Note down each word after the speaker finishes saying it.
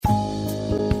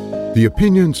The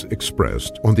opinions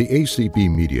expressed on the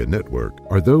ACB Media Network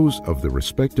are those of the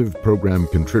respective program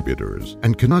contributors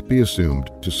and cannot be assumed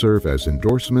to serve as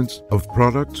endorsements of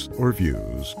products or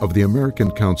views of the American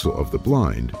Council of the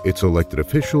Blind, its elected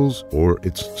officials, or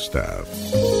its staff.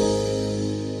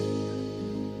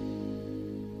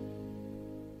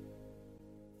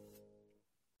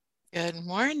 Good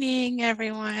morning,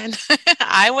 everyone.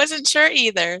 I wasn't sure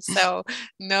either, so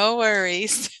no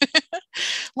worries.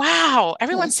 Wow,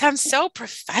 everyone sounds so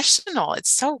professional.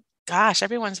 Gosh,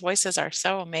 everyone's voices are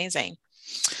so amazing.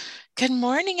 Good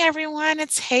morning, everyone.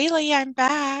 It's Haley. I'm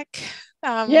back.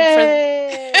 For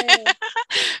Yay!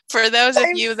 for those of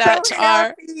I'm you so that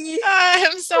are, happy.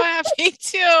 I'm so happy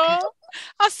too.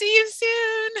 I'll see you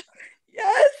soon.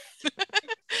 Yes.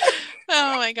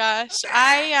 Oh my gosh.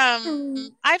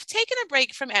 I've taken a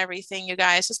break from everything, you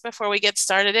guys, just before we get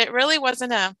started. It really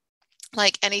wasn't a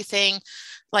like anything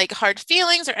like hard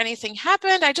feelings or anything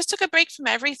happened. I just took a break from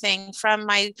everything from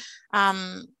my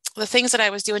the things that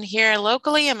I was doing here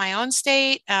locally in my own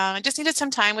state. I just needed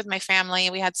some time with my family.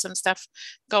 We had some stuff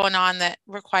going on that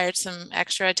required some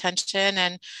extra attention,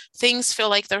 and things feel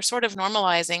like they're sort of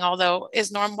normalizing. Although,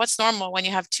 what's normal when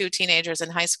you have two teenagers in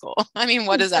high school? I mean,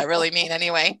 what does that really mean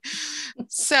anyway?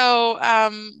 So,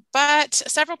 but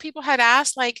several people had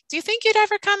asked, like, do you think you'd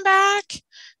ever come back?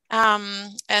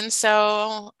 And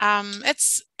so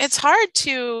it's hard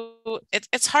to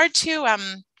it's hard to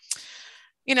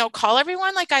call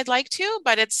everyone like I'd like to,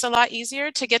 but it's a lot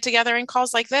easier to get together in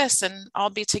calls like this and all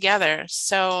be together.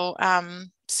 So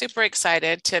super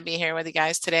excited to be here with you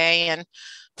guys today, and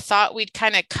thought we'd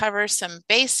kind of cover some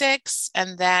basics,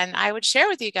 and then I would share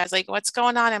with you guys like what's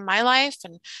going on in my life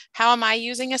and how am I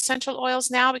using essential oils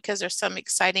now, because there's some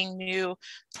exciting new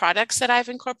products that I've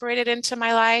incorporated into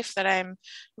my life that I'm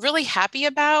really happy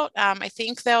about. I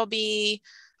think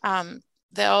um,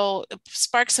 they'll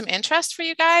spark some interest for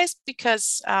you guys,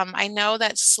 because I know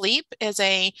that sleep is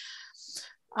a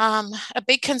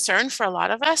big concern for a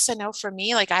lot of us. I know for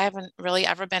me, like I haven't really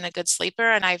ever been a good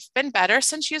sleeper, and I've been better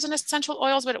since using essential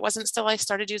oils, but it wasn't still I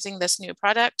started using this new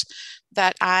product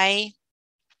that I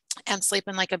am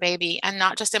sleeping like a baby, and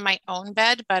not just in my own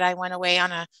bed, but I went away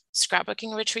on a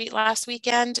scrapbooking retreat last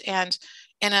weekend, and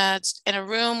in a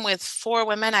room with four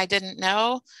women I didn't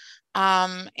know,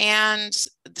 and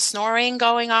snoring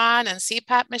going on and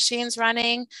CPAP machines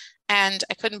running. And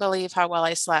I couldn't believe how well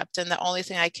I slept. And the only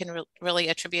thing I can really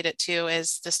attribute it to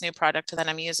is this new product that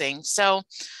I'm using. So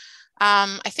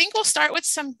I think we'll start with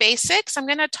some basics. I'm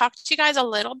going to talk to you guys a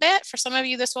little bit. For some of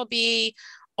you, this will be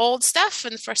old stuff,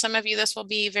 and for some of you, this will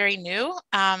be very new.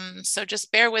 So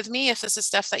just bear with me if this is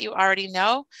stuff that you already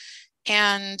know.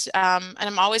 And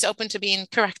I'm always open to being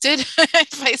corrected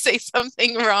if I say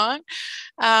something wrong.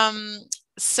 Um,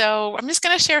 so I'm just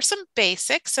going to share some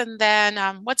basics, and then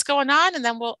what's going on, and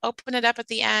then we'll open it up at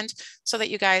the end so that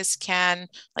you guys can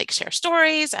like share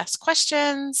stories, ask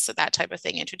questions, so that type of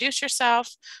thing, introduce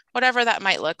yourself, whatever that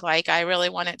might look like. I really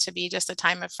want it to be just a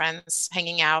time of friends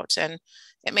hanging out, and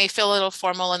it may feel a little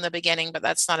formal in the beginning, but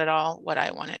that's not at all what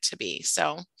I want it to be.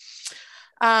 So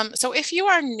if you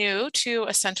are new to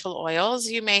essential oils,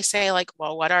 you may say like,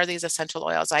 well, what are these essential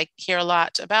oils? I hear a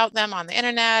lot about them on the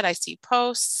internet. I see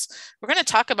posts. We're going to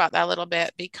talk about that a little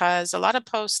bit, because a lot of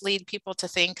posts lead people to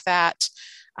think that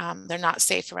they're not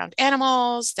safe around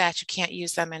animals, that you can't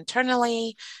use them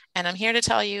internally. And I'm here to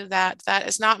tell you that that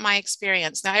is not my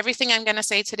experience. Now, everything I'm going to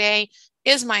say today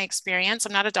is my experience.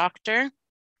 I'm not a doctor.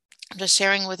 I'm just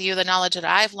sharing with you the knowledge that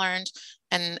I've learned,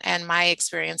 and my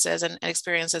experiences and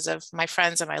experiences of my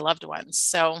friends and my loved ones.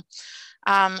 So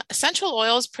essential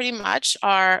oils pretty much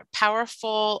are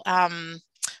powerful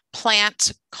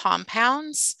plant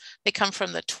compounds. They come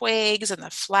from the twigs and the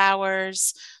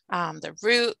flowers, the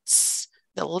roots,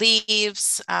 the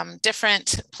leaves,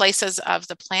 different places of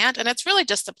the plant. And it's really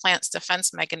just the plant's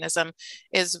defense mechanism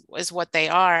is what they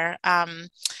are.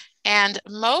 And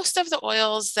most of the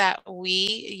oils that we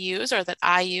use, or that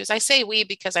I use, I say we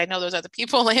because I know there's other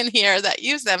people in here that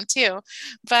use them too,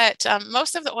 but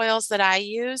most of the oils that I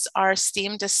use are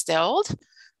steam distilled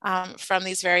from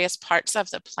these various parts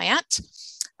of the plant.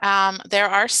 There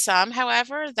are some,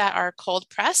 however, that are cold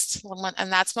pressed,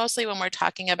 and that's mostly when we're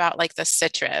talking about like the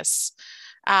citrus.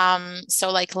 So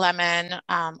like lemon,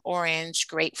 orange,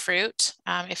 grapefruit.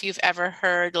 If you've ever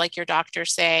heard like your doctor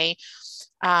say,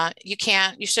 you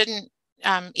shouldn't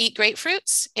eat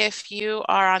grapefruits if you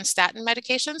are on statin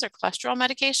medications or cholesterol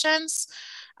medications.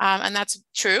 And that's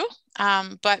true.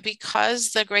 But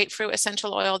because the grapefruit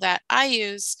essential oil that I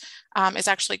use is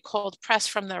actually cold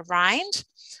pressed from the rind,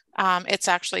 it's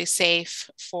actually safe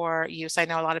for use. I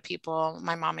know a lot of people,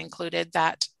 my mom included,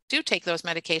 that do take those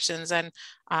medications and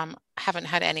haven't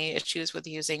had any issues with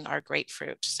using our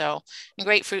grapefruit. So, and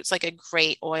grapefruit's like a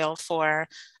great oil for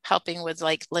helping with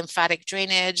like lymphatic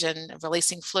drainage and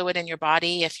releasing fluid in your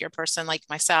body. If you're a person like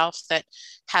myself that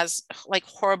has like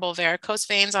horrible varicose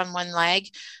veins on one leg,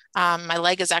 my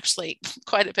leg is actually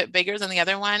quite a bit bigger than the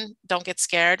other one. Don't get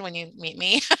scared when you meet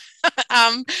me.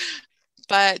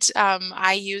 But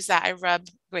I use that. I rub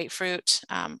grapefruit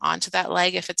onto that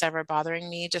leg if it's ever bothering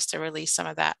me, just to release some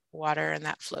of that water and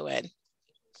that fluid.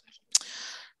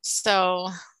 So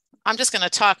I'm just going to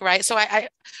talk, right? So I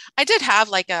did have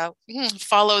like a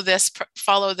follow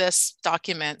this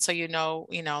document, so you know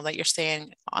that you're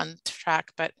staying on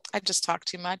track. But I just talk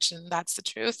too much, and that's the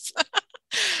truth.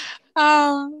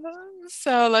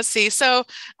 So let's see. So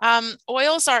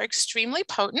oils are extremely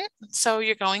potent. So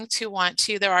you're going to want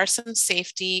to, there are some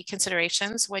safety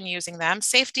considerations when using them.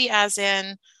 Safety as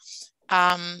in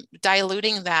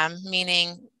diluting them,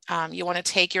 meaning you want to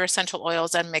take your essential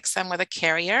oils and mix them with a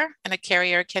carrier. And a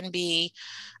carrier can be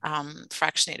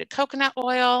fractionated coconut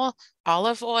oil,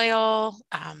 olive oil,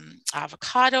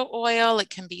 avocado oil. It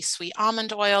can be sweet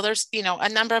almond oil. There's, a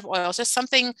number of oils, just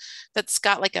something that's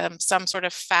got like some sort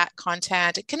of fat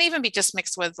content. It can even be just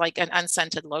mixed with like an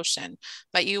unscented lotion,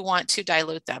 but you want to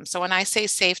dilute them. So when I say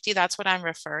safety, that's what I'm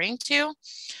referring to,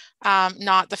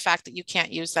 not the fact that you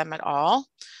can't use them at all.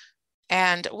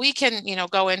 And we can,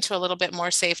 go into a little bit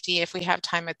more safety if we have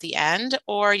time at the end,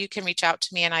 or you can reach out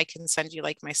to me and I can send you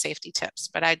like my safety tips.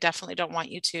 But I definitely don't want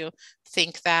you to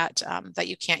think that that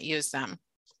you can't use them.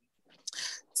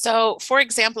 So for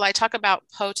example, I talk about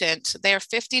potent. They're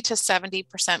 50 to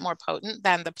 70% more potent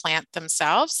than the plant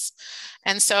themselves.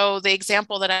 And so the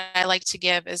example that I like to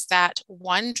give is that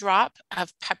 1 drop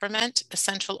of peppermint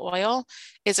essential oil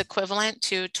is equivalent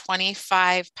to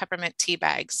 25 peppermint tea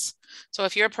bags. So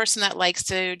if you're a person that likes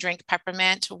to drink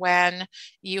peppermint when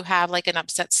you have like an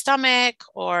upset stomach,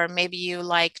 or maybe you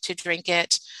like to drink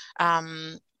it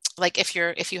like if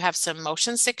you have some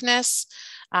motion sickness,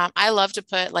 I love to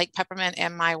put like peppermint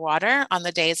in my water on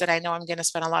the days that I know I'm going to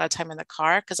spend a lot of time in the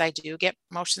car because I do get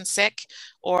motion sick,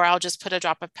 or I'll just put a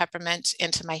drop of peppermint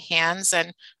into my hands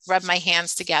and rub my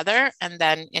hands together and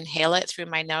then inhale it through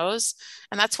my nose.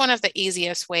 And that's one of the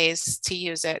easiest ways to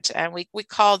use it. And we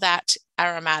call that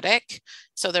aromatic.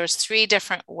 So there's 3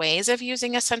 different ways of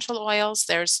using essential oils.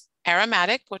 There's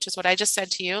aromatic, which is what I just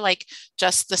said to you, like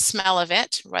just the smell of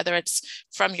it, whether it's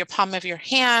from your palm of your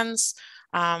hands,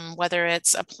 whether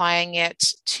it's applying it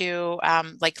to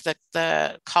like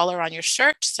the collar on your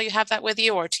shirt, so you have that with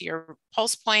you, or to your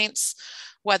pulse points,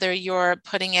 whether you're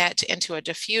putting it into a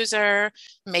diffuser,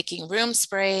 making room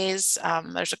sprays.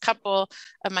 There's a couple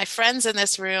of my friends in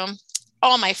this room,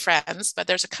 all my friends, but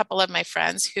there's a couple of my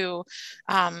friends who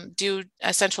do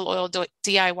essential oil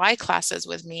DIY classes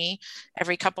with me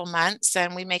every couple months.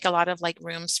 And we make a lot of like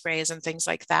room sprays and things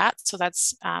like that. So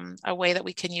that's a way that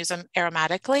we can use them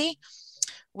aromatically.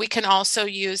 We can also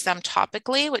use them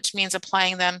topically, which means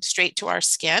applying them straight to our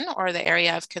skin or the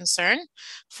area of concern.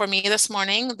 For me this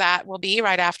morning, that will be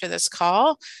right after this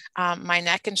call, my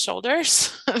neck and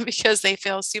shoulders, because they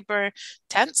feel super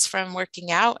tense from working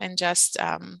out and just,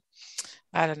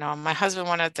 I don't know, my husband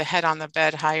wanted the head on the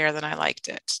bed higher than I liked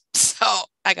it. So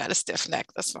I got a stiff neck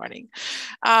this morning.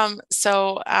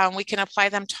 We can apply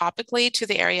them topically to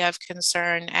the area of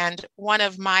concern. And one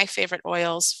of my favorite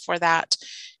oils for that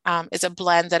is a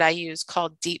blend that I use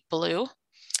called Deep Blue.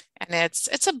 And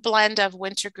it's a blend of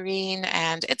wintergreen,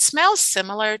 and it smells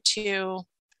similar to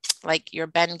like your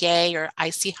Bengay or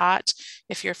Icy Hot,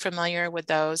 if you're familiar with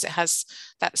those. It has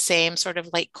that same sort of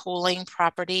like cooling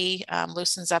property,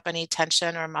 loosens up any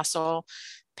tension or muscle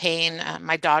pain.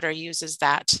 My daughter uses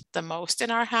that the most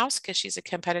in our house because she's a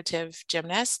competitive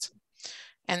gymnast.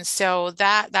 And so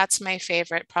that's my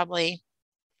favorite, probably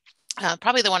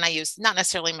the one I use, not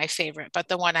necessarily my favorite, but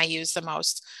the one I use the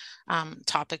most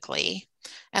topically.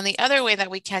 And the other way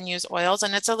that we can use oils,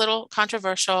 and it's a little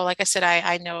controversial, like I said,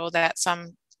 I know that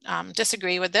some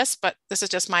disagree with this, but this is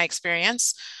just my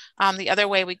experience. The other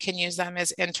way we can use them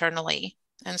is internally.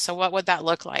 And so what would that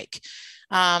look like?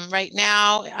 Right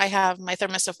now, I have my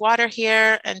thermos of water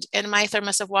here, and in my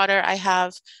thermos of water, I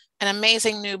have an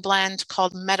amazing new blend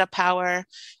called MetaPower.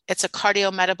 It's a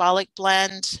cardiometabolic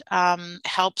blend,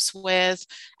 helps with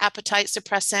appetite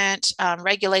suppressant,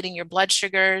 regulating your blood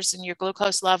sugars and your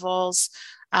glucose levels,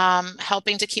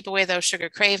 helping to keep away those sugar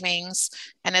cravings.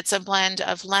 And it's a blend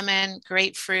of lemon,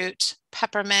 grapefruit,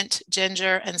 peppermint,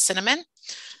 ginger, and cinnamon.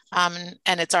 And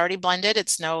it's already blended.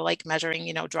 It's no like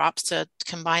measuring, drops to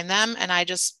combine them. And I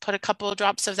just put a couple of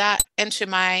drops of that into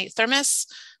my thermos,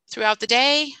 throughout the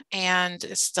day, and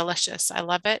it's delicious. I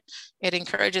love it. It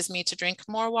encourages me to drink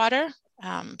more water,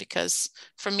 because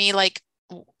for me, like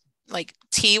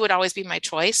tea would always be my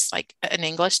choice, like an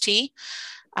English tea.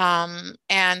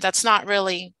 And that's not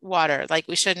really water. Like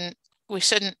we shouldn't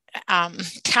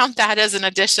count that as an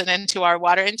addition into our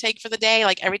water intake for the day.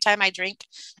 Like every time I drink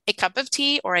a cup of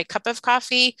tea or a cup of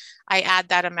coffee, I add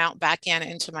that amount back in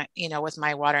into my, with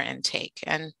my water intake.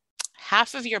 And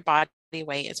half of your body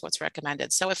weight is what's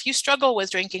recommended. So if you struggle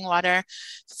with drinking water,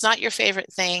 if it's not your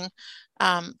favorite thing,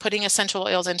 putting essential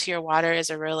oils into your water is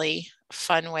a really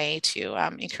fun way to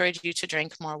encourage you to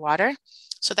drink more water.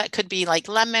 So that could be like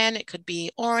lemon, it could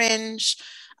be orange,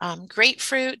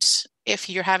 grapefruit. If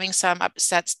you're having some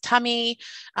upset tummy,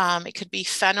 it could be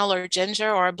fennel or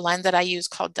ginger, or a blend that I use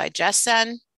called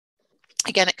Digesten.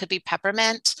 Again, it could be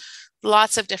peppermint,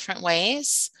 lots of different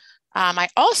ways. I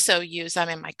also use them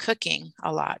in my cooking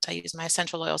a lot. I use my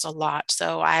essential oils a lot.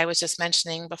 So I was just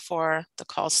mentioning before the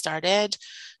call started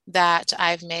that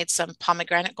I've made some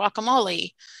pomegranate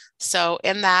guacamole. So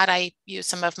in that, I use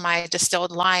some of my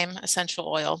distilled lime essential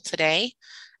oil today.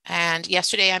 And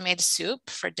yesterday I made soup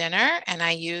for dinner, and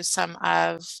I used some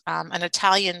of an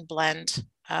Italian blend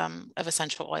of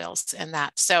essential oils in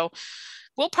that. So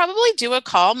we'll probably do a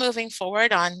call moving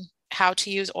forward on how to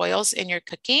use oils in your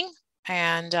cooking.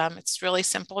 And it's really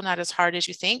simple, not as hard as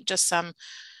you think, just some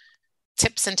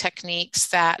tips and techniques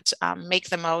that make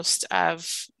the most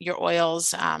of your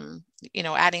oils.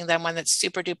 Adding them when it's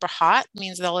super duper hot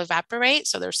means they'll evaporate.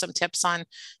 So there's some tips on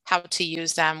how to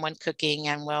use them when cooking,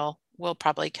 and we'll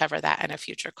probably cover that in a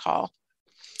future call.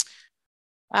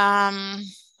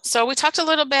 So we talked a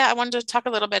little bit, I wanted to talk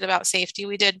a little bit about safety.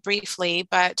 We did briefly,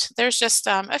 but there's just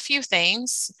a few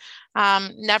things.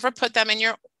 Never put them in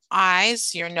your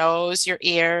eyes, your nose, your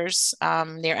ears,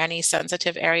 near any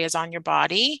sensitive areas on your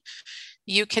body.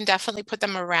 You can definitely put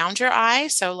them around your eye.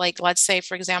 So like, let's say,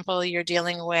 for example, you're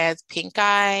dealing with pink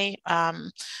eye.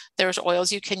 There's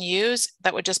oils you can use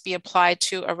that would just be applied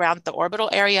to around the orbital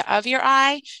area of your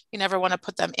eye. You never want to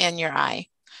put them in your eye.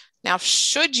 Now,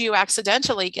 should you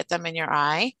accidentally get them in your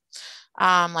eye,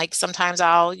 like sometimes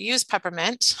I'll use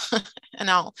peppermint and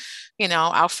I'll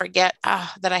forget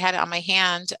that I had it on my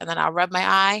hand, and then I'll rub my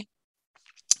eye,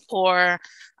 or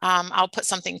I'll put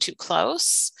something too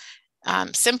close.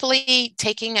 Simply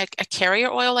taking a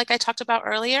carrier oil like I talked about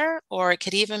earlier, or it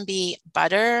could even be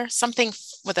butter, something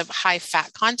with a high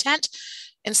fat content.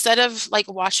 Instead of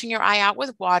like washing your eye out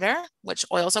with water, which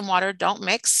oils and water don't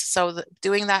mix, so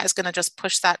doing that is going to just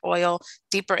push that oil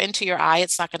deeper into your eye.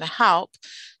 It's not going to help.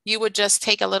 You would just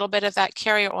take a little bit of that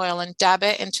carrier oil and dab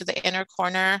it into the inner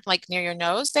corner, like near your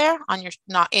nose there,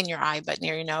 not in your eye, but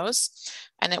near your nose.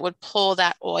 And it would pull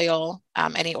that oil,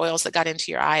 any oils that got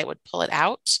into your eye, it would pull it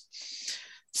out.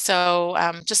 So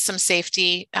just some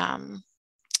safety,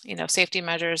 safety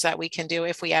measures that we can do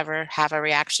if we ever have a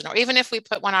reaction, or even if we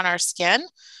put one on our skin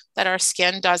that our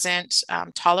skin doesn't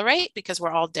tolerate, because we're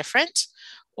all different.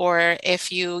 Or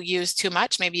if you use too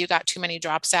much, maybe you got too many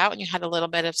drops out and you had a little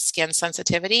bit of skin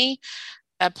sensitivity,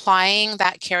 applying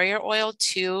that carrier oil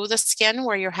to the skin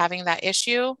where you're having that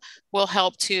issue will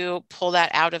help to pull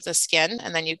that out of the skin,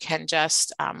 and then you can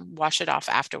just wash it off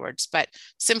afterwards. But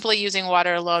simply using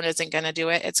water alone isn't going to do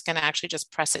it. It's going to actually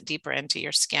just press it deeper into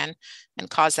your skin and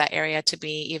cause that area to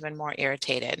be even more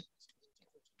irritated.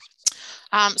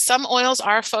 Some oils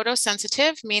are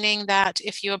photosensitive, meaning that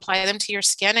if you apply them to your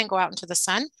skin and go out into the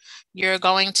sun, you're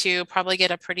going to probably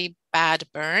get a pretty bad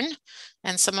burn.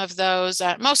 And some of those,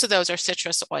 most of those are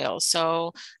citrus oils.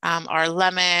 So are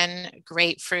lemon,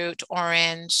 grapefruit,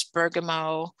 orange,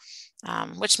 bergamot,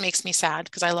 which makes me sad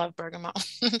because I love bergamot.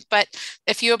 But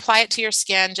if you apply it to your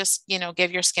skin, just,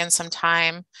 give your skin some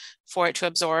time for it to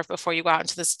absorb before you go out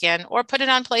into the skin, or put it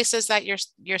on places that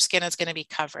your skin is going to be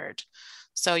covered.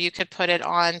 So you could put it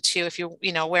on to, if you're,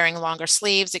 wearing longer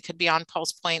sleeves, it could be on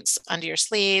pulse points under your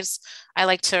sleeves. I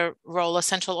like to roll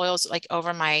essential oils like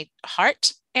over my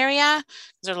heart area.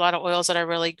 There's a lot of oils that are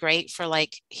really great for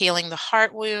like healing the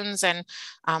heart wounds and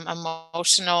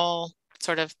emotional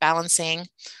sort of balancing.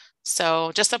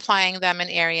 So just applying them in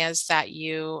areas that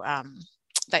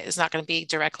that is not going to be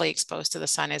directly exposed to the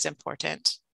sun is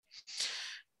important.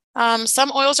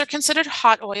 Some oils are considered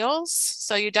hot oils,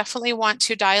 so you definitely want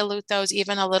to dilute those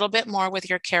even a little bit more with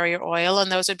your carrier oil, and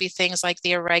those would be things like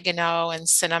the oregano and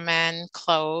cinnamon,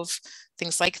 clove,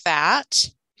 things like that.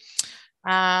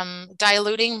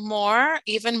 Diluting more,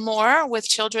 even more with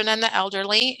children and the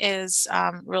elderly is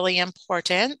really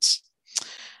important.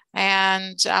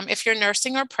 And if you're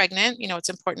nursing or pregnant, it's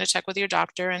important to check with your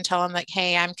doctor and tell them like,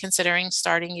 hey, I'm considering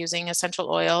starting using essential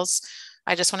oils.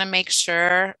 I just want to make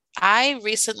sure. I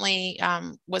recently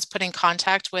was put in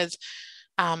contact with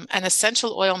an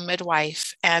essential oil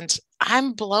midwife, and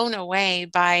I'm blown away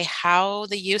by how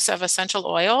the use of essential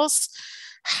oils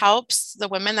helps the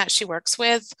women that she works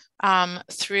with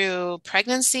through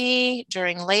pregnancy,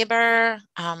 during labor,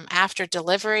 after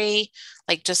delivery,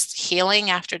 like just healing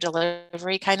after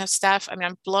delivery kind of stuff. I mean,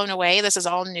 I'm blown away. This is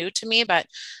all new to me, but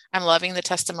I'm loving the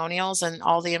testimonials and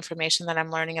all the information that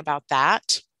I'm learning about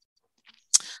that.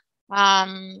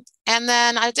 And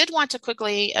then I did want to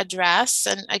quickly address,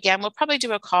 and again, we'll probably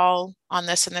do a call on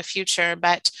this in the future,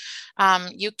 but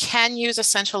you can use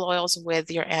essential oils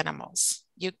with your animals.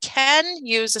 You can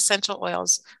use essential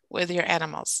oils with your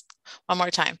animals. One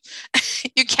more time.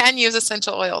 You can use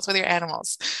essential oils with your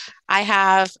animals. I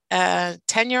have a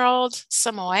 10-year-old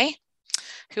Samoy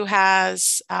who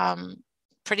has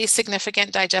pretty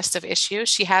significant digestive issues.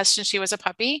 She has since she was a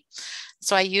puppy.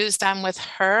 So I use them with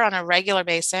her on a regular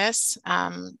basis.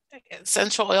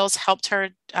 Essential oils helped her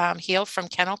heal from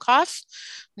kennel cough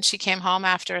when she came home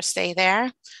after a stay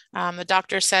there. The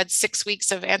doctor said 6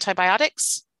 weeks of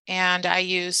antibiotics, and I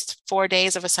used 4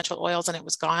 days of essential oils and it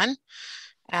was gone.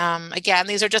 Again,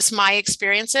 these are just my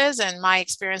experiences, and my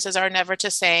experiences are never to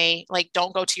say, like,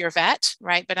 don't go to your vet,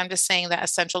 right? But I'm just saying that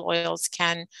essential oils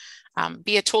can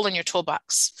be a tool in your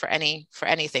toolbox for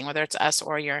anything, whether it's us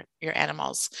or your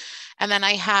animals. And then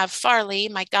I have Farley,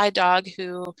 my guide dog,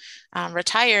 who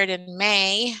retired in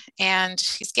May, and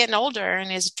he's getting older,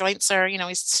 and his joints are,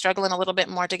 he's struggling a little bit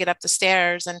more to get up the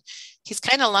stairs, and he's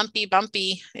kind of lumpy,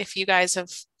 bumpy. If you guys have,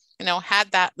 had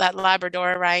that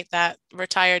Labrador, right, that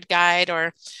retired guide,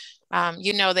 or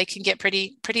they can get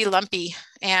pretty lumpy,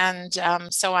 and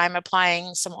so I'm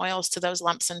applying some oils to those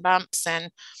lumps and bumps,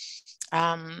 and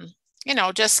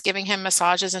just giving him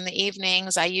massages in the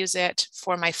evenings. I use it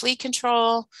for my flea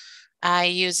control. I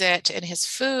use it in his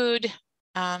food,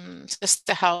 just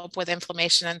to help with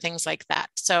inflammation and things like that.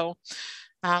 So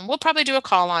we'll probably do a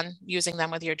call on using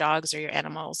them with your dogs or your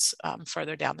animals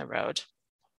further down the road.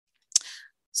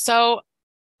 So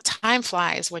time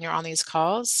flies when you're on these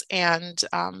calls, and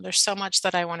there's so much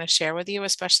that I want to share with you,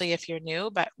 especially if you're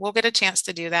new, but we'll get a chance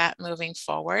to do that moving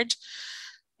forward.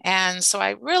 And so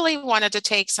I really wanted to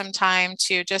take some time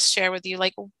to just share with you,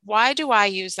 like, why do I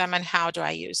use them and how do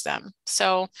I use them?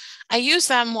 So I use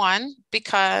them, one,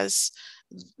 because,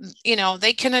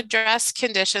 they can address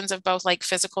conditions of both like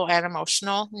physical and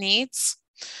emotional needs.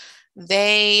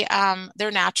 They're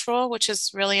natural, which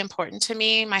is really important to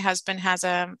me. My husband has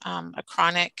a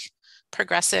chronic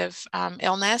progressive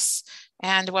illness.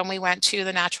 And when we went to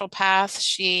the naturopath,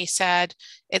 she said,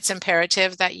 it's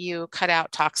imperative that you cut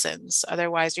out toxins.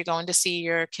 Otherwise, you're going to see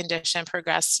your condition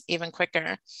progress even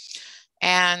quicker.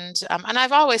 And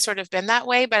I've always sort of been that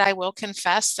way, but I will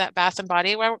confess that Bath and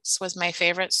Body Works was my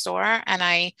favorite store. And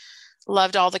I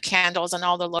loved all the candles and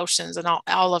all the lotions and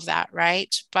all of that,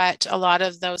 right? But a lot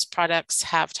of those products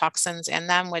have toxins in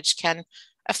them, which can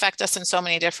affect us in so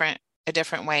many different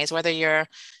ways, whether you're,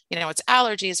 it's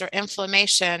allergies or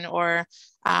inflammation or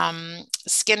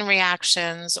skin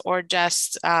reactions, or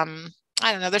just, I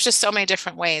don't know, there's just so many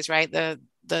different ways, right? The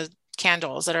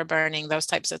candles that are burning, those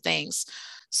types of things.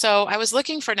 So I was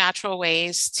looking for natural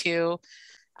ways to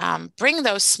bring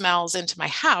those smells into my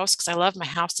house, because I love my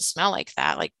house to smell like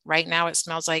that. Like right now it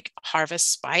smells like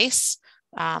harvest spice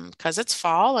because it's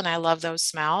fall, and I love those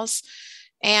smells.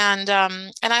 And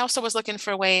I also was looking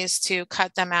for ways to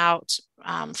cut them out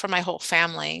for my whole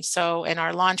family. So in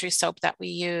our laundry soap that we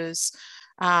use,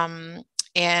 and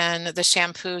the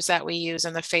shampoos that we use,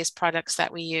 and the face products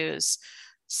that we use.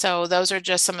 So those are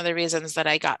just some of the reasons that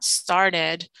I got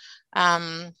started.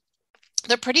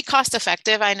 They're pretty cost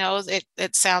effective. I know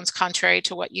it sounds contrary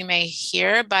to what you may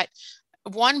hear, but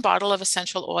one bottle of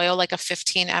essential oil, like a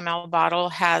 15 ml bottle,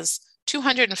 has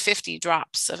 250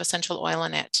 drops of essential oil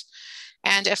in it.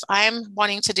 And if I'm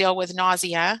wanting to deal with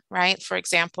nausea, right, for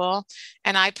example,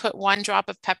 and I put 1 drop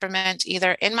of peppermint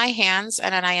either in my hands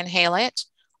and then I inhale it,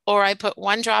 or I put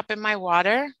 1 drop in my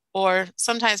water, or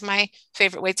sometimes my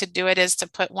favorite way to do it is to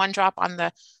put 1 drop on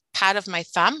the pad of my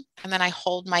thumb, and then I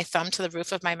hold my thumb to the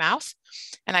roof of my mouth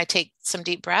and I take some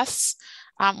deep breaths.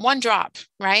 1 drop,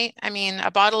 right? I mean, a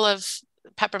bottle of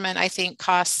peppermint, I think,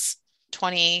 costs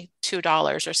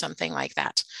 $22 or something like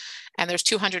that. And there's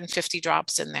 250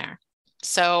 drops in there.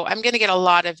 So I'm going to get a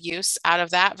lot of use out of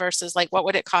that versus like, what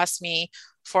would it cost me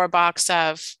for a box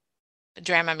of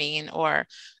Dramamine or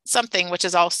something, which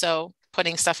is also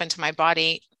putting stuff into my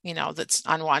body, that's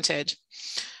unwanted.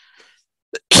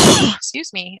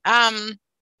 Excuse me.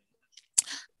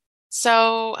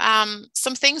 So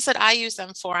some things that I use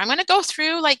them for, I'm going to go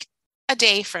through like a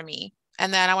day for me,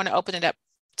 and then I want to open it up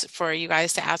for you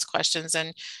guys to ask questions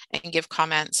and give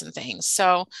comments and things.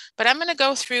 So, but I'm going to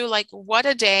go through like what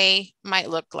a day might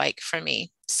look like for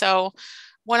me. So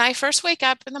when I first wake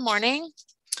up in the morning,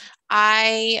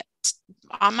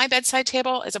 on my bedside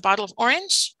table is a bottle of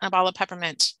orange and a bottle of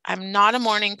peppermint. I'm not a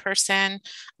morning person.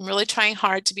 I'm really trying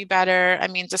hard to be better. I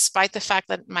mean, despite the fact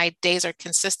that my days are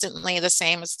consistently the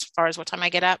same as far as what time I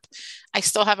get up, I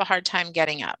still have a hard time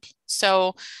getting up.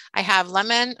 So I have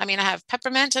I have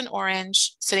peppermint and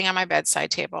orange sitting on my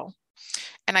bedside table.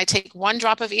 And I take one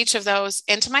drop of each of those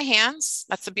into my hands.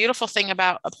 That's the beautiful thing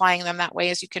about applying them that way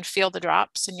is you can feel the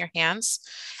drops in your hands.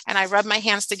 And I rub my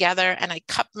hands together and I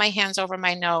cup my hands over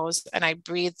my nose and I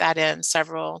breathe that in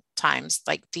several times,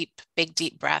 like big,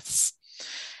 deep breaths.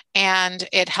 And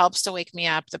it helps to wake me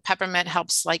up. The peppermint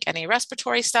helps like any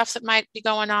respiratory stuff that might be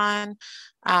going on.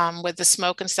 With the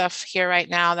smoke and stuff here right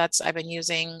now, I've been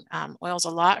using oils a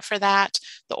lot for that.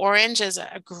 The orange is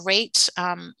a great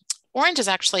Orange is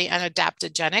actually an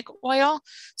adaptogenic oil,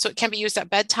 so it can be used at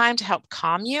bedtime to help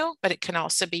calm you, but it can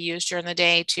also be used during the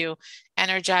day to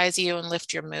energize you and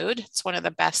lift your mood. It's one of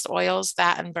the best oils,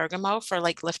 that and bergamot, for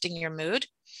like lifting your mood,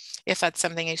 if that's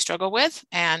something you struggle with.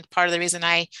 And part of the reason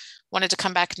I wanted to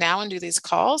come back now and do these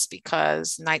calls,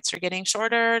 because nights are getting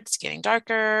shorter, it's getting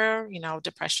darker,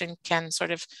 depression can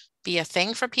sort of be a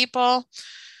thing for people.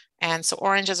 And so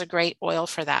orange is a great oil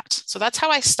for that. So that's how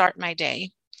I start my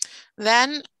day.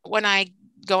 Then when I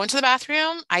go into the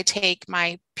bathroom, I take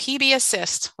my PB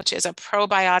Assist, which is a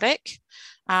probiotic.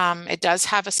 It does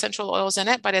have essential oils in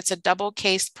it, but it's a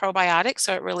double-cased probiotic,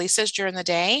 so it releases during the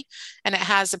day, and it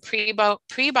has a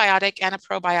prebiotic and a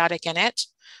probiotic in it.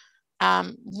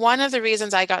 One of the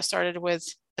reasons I got started with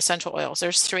essential oils,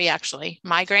 there's 3 actually: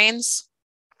 migraines,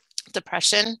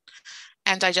 depression,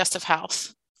 and digestive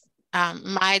health.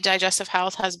 My digestive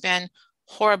health has been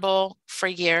horrible for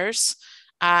years.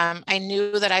 I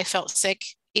knew that I felt sick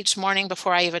each morning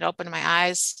before I even opened my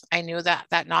eyes. I knew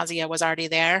that nausea was already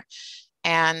there.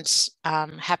 And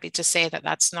I'm happy to say that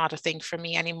that's not a thing for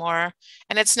me anymore.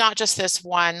 And it's not just this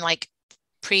one like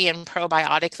pre and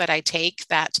probiotic that I take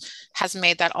that has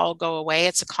made that all go away.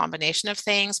 It's a combination of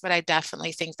things, but I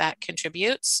definitely think that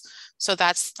contributes. So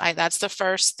that's the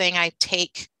first thing I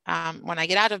take when I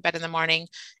get out of bed in the morning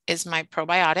is my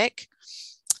probiotic.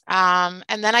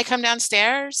 And then I come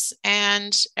downstairs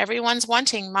and everyone's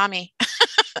wanting mommy.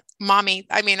 Mommy.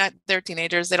 I mean, they're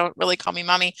teenagers. They don't really call me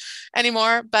mommy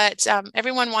anymore, but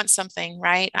everyone wants something,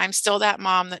 right? I'm still that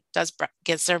mom that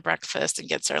gets their breakfast and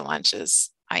gets their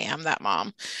lunches. I am that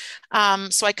mom.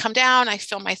 So I come down, I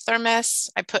fill my thermos,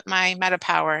 I put my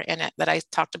MetaPower in it that I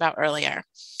talked about earlier.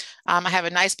 I have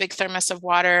a nice big thermos of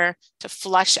water to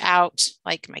flush out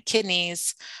like my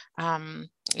kidneys,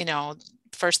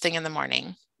 first thing in the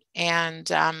morning. And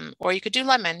or you could do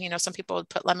lemon. Some people would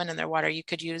put lemon in their water. You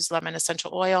could use lemon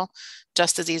essential oil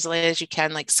just as easily as you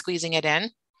can, like squeezing it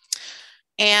in.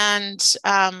 And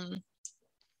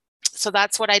so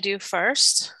that's what I do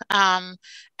first. And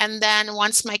then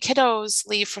once my kiddos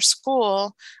leave for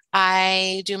school,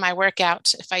 I do my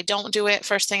workout. If I don't do it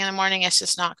first thing in the morning, it's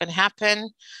just not going to happen.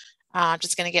 I'm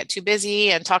just going to get too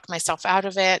busy and talk myself out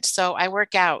of it. So I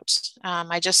work out. I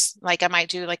might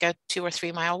do like a 2 or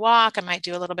 3 mile walk. I might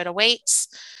do a little bit of weights.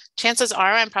 Chances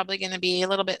are I'm probably going to be a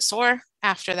little bit sore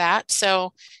after that.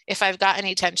 So if I've got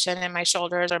any tension in my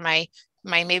shoulders or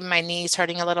maybe my knees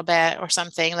hurting a little bit or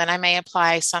something, then I may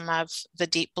apply some of the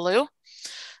Deep Blue.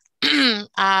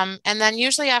 And then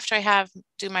usually after I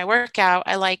do my workout,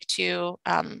 I like to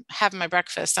have my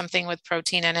breakfast, something with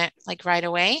protein in it, like right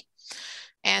away.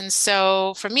 And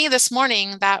so for me this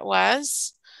morning, that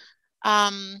was,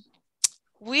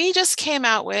 we just came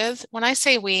out with, when I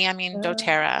say we, I mean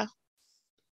doTERRA.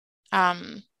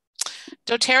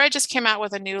 doTERRA just came out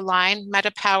with a new line.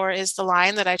 MetaPower is the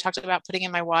line that I talked about putting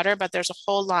in my water, but there's a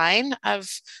whole line of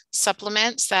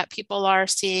supplements that people are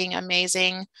seeing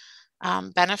amazing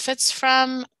benefits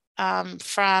from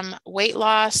weight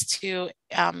loss to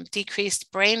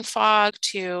decreased brain fog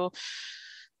to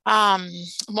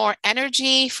more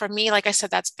energy. For me, like I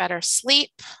said, that's better sleep.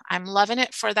 I'm loving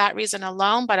it for that reason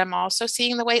alone, but I'm also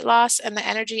seeing the weight loss and the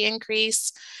energy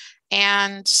increase.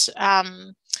 And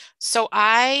so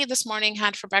I, this morning,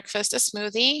 had for breakfast a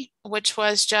smoothie, which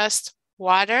was just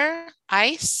water,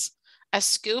 ice, a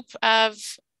scoop of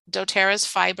doTERRA's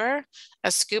fiber,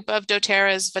 a scoop of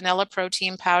doTERRA's vanilla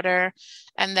protein powder,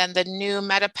 and then the new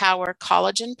MetaPower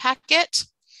collagen packet.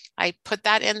 I put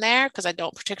that in there because I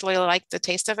don't particularly like the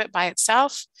taste of it by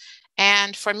itself.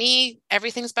 And for me,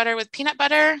 everything's better with peanut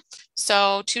butter.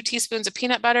 So 2 teaspoons of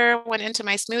peanut butter went into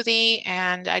my smoothie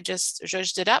and I just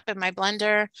zhuzhed it up in my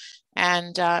blender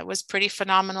And it was pretty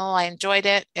phenomenal. I enjoyed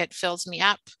it. It fills me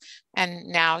up. And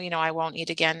now, I won't eat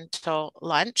again till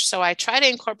lunch. So I try to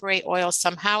incorporate oil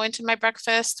somehow into my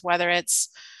breakfast, whether it's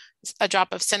a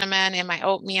drop of cinnamon in my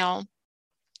oatmeal,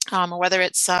 or whether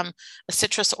it's a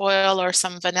citrus oil or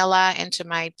some vanilla into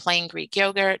my plain Greek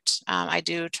yogurt. I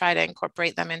do try to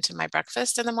incorporate them into my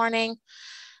breakfast in the morning.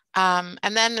 And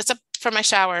then it's up for my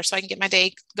shower so I can get my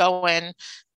day going.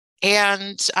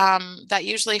 And that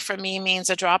usually for me means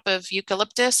a drop of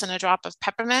eucalyptus and a drop of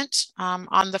peppermint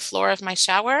on the floor of my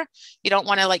shower. You don't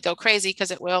want to go crazy because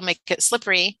it will make it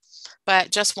slippery, but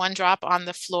just one drop on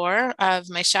the floor of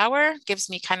my shower gives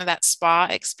me kind of that spa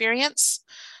experience.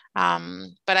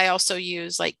 But I also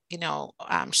use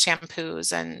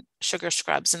shampoos and sugar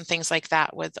scrubs and things like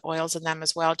that with oils in them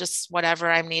as well, just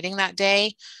whatever I'm needing that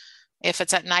day. If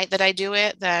it's at night that I do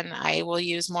it, then I will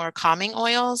use more calming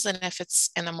oils. And if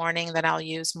it's in the morning, then I'll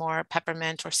use more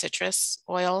peppermint or citrus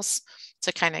oils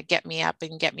to kind of get me up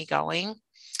and get me going.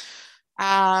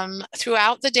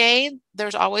 Throughout the day,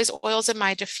 there's always oils in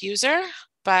my diffuser,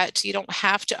 but you don't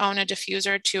have to own a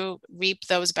diffuser to reap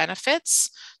those benefits.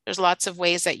 There's lots of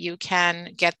ways that you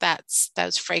can get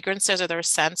those fragrances or those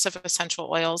scents of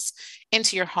essential oils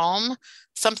into your home.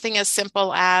 Something as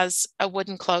simple as a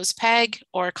wooden clothes peg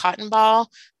or a cotton ball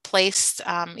placed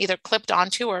either clipped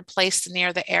onto or placed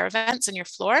near the air vents in your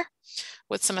floor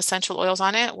with some essential oils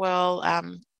on it will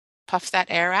puff that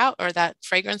air out or that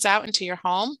fragrance out into your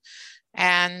home.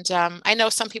 And I know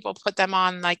some people put them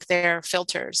on their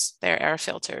filters, their air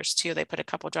filters too. They put a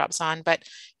couple drops on, but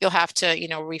you'll have to,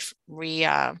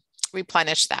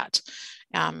 replenish that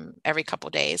every couple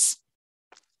days.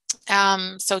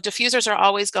 So diffusers are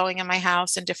always going in my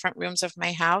house in different rooms of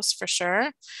my house for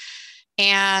sure.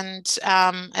 And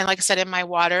like I said, in my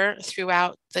water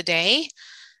throughout the day.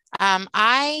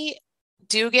 I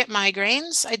do get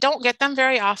migraines. I don't get them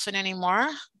very often anymore,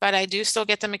 but I do still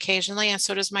get them occasionally, and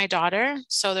so does my daughter.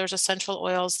 So there's essential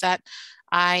oils that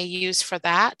I use for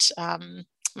that.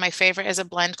 My favorite is a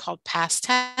blend called Past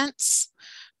Tense,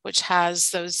 which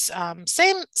has those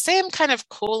same kind of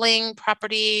cooling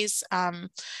properties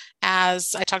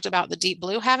as I talked about the Deep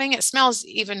Blue having. It smells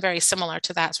even very similar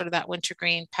to that, sort of that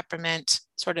wintergreen peppermint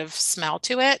sort of smell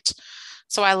to it.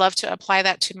 So I love to apply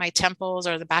that to my temples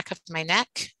or the back of my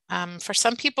neck. For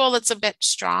some people, it's a bit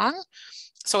strong.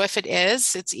 So if it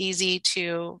is, it's easy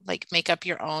to make up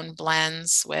your own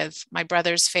blends with. My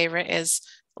brother's favorite is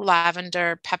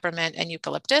lavender, peppermint, and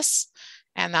eucalyptus.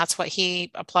 And that's what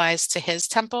he applies to his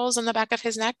temples and the back of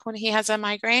his neck when he has a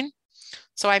migraine.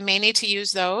 So I may need to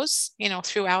use those,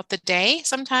 throughout the day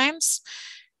sometimes.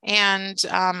 And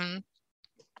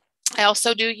I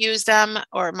also do use them,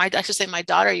 or I should say my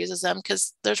daughter uses them,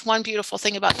 because there's one beautiful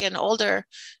thing about getting older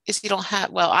is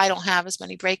I don't have as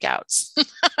many breakouts.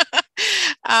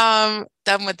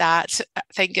 Done with that,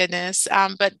 thank goodness.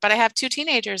 But I have 2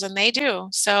 teenagers and they do.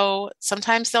 So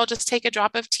sometimes they'll just take a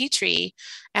drop of tea tree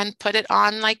and put it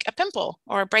on a pimple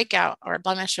or a breakout or a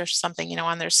blemish or something,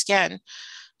 on their skin.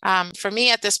 For me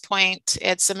at this point,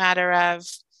 it's a matter of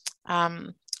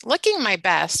looking my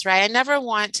best, right? I never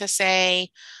want to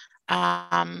say,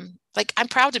 I'm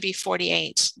proud to be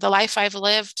 48. The life I've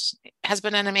lived has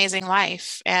been an amazing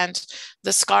life. And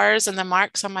the scars and the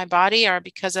marks on my body are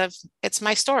because of, it's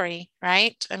my story,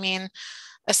 right? I mean,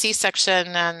 a C-section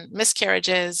and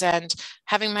miscarriages and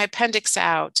having my appendix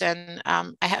out. And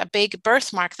I had a big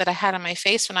birthmark that I had on my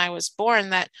face when I was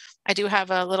born that I do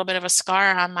have a little bit of a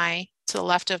scar to the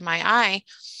left of my eye.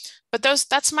 But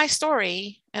that's my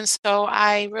story. And so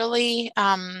I really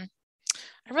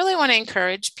want to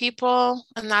encourage people,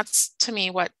 and that's to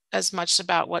me as much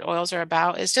about what oils are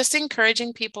about, is just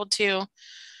encouraging people to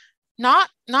not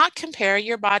compare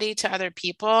your body to other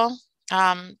people.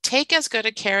 Take as good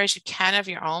a care as you can of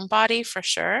your own body for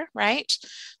sure, right?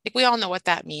 We all know what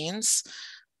that means,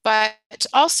 but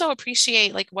also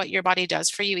appreciate what your body does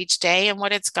for you each day and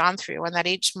what it's gone through, and that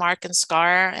each mark and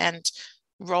scar and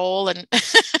roll and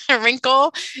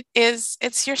wrinkle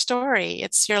it's your story,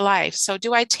 it's your life. So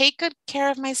do I take good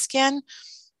care of my skin?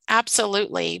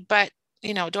 Absolutely. But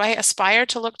do I aspire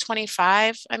to look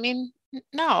 25? I mean,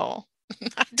 no,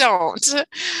 I don't.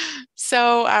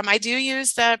 So I do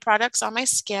use the products on my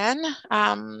skin,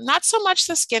 not so much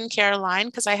the skincare line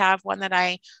because I have one that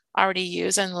I already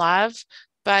use and love.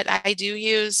 But I do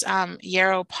use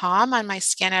Yarrow Palm on my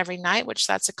skin every night, which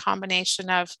that's a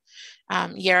combination of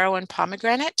yarrow and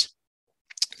pomegranate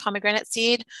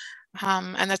seed.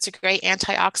 And that's a great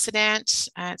antioxidant.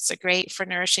 It's a great for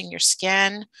nourishing your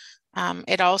skin.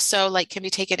 It also can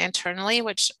be taken internally,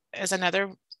 which is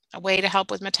another way to help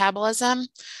with metabolism.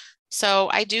 So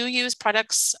I do use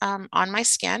products on my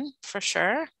skin for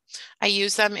sure. I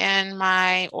use them in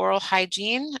my oral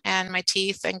hygiene, and my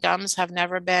teeth and gums have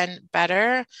never been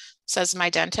better, says my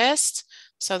dentist.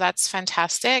 So that's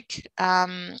fantastic.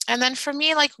 And then for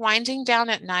me, like winding down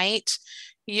at night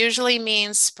usually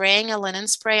means spraying a linen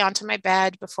spray onto my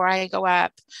bed before I go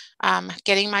up,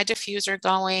 getting my diffuser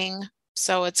going.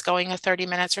 So it's going a 30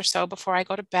 minutes or so before I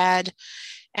go to bed,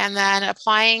 and then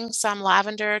applying some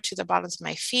lavender to the bottoms of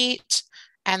my feet.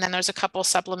 And then there's a couple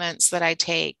supplements that I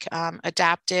take,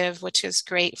 Adaptive, which is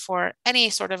great for any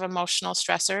sort of emotional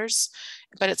stressors,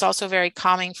 but it's also very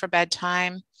calming for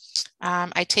bedtime.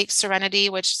 I take Serenity,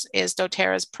 which is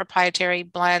doTERRA's proprietary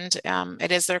blend.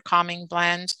 It is their calming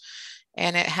blend,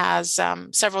 and it has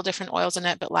several different oils in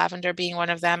it, but lavender being one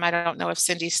of them. I don't know if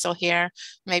Cindy's still here.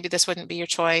 Maybe this wouldn't be your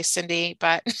choice, Cindy,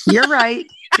 but You're right.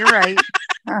 You're right.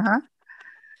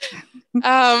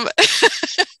 um,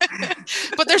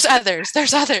 but there's others.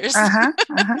 There's others.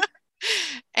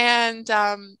 And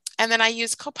then I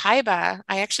use Copaiba.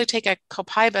 I actually take a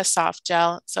Copaiba soft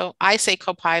gel. So I say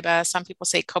Copaiba. Some people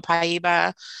say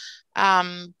Copaiba.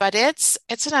 But it's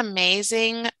an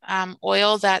amazing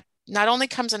oil that not only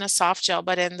comes in a soft gel,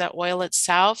 but in the oil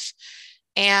itself.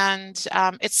 And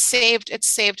it's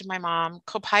saved my mom.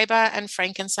 Copaiba and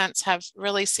frankincense have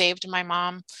really saved my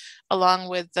mom, along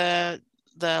with the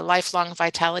lifelong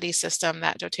vitality system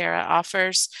that doTERRA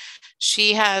offers.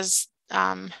 She has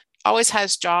always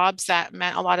has jobs that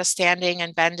meant a lot of standing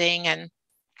and bending, and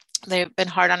they've been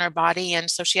hard on her body. And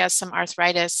so she has some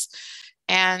arthritis.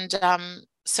 And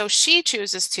so she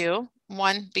chooses to,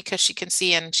 one, because she can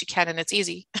see and she can, and it's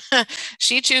easy.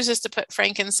 She chooses to put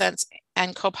frankincense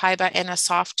and Copaiba in a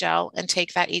soft gel and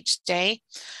take that each day.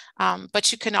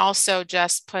 But you can also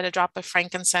just put a drop of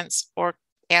frankincense or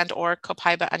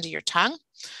Copaiba under your tongue.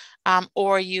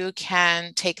 Or you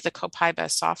can take the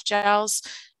Copaiba soft gels,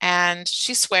 and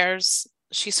she swears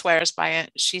by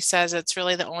it. She says it's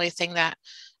really the only thing that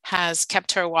has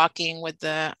kept her walking with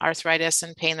the arthritis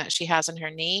and pain that she has in her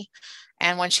knee.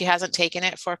 And when she hasn't taken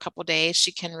it for a couple of days,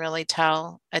 she can really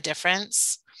tell a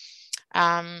difference.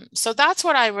 So that's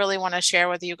what I really want to share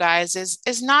with you guys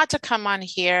is not to come on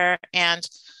here. And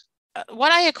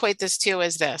what I equate this to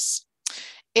is this.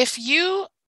 If you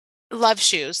love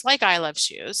shoes, like I love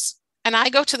shoes, and I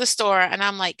go to the store and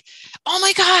I'm like, oh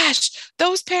my gosh,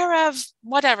 those pair of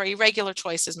whatever, Irregular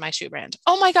Choice is my shoe brand.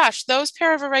 Oh my gosh, those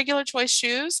pair of Irregular Choice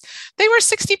shoes, they were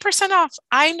 60% off.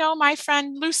 I know my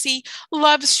friend Lucy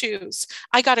loves shoes.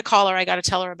 I got to call her. I got to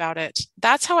tell her about it.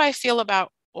 That's how I feel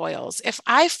about oils. If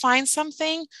I find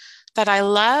something that I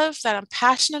love, that I'm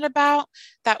passionate about,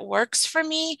 that works for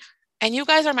me, and you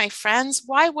guys are my friends,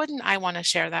 why wouldn't I want to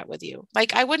share that with you?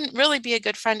 Like, I wouldn't really be a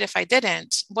good friend if I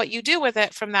didn't. What you do with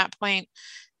it from that point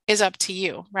is up to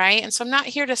you, right? And so I'm not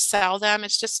here to sell them.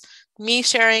 It's just me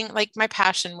sharing like my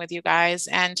passion with you guys,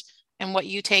 and what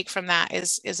you take from that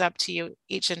is up to you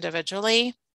each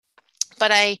individually.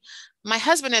 But my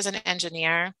husband is an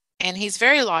engineer, and he's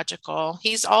very logical.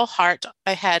 He's all heart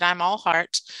ahead. I'm all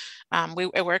heart.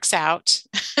 It works out.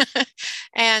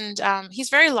 And he's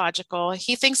very logical.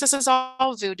 He thinks this is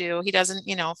all voodoo. He doesn't,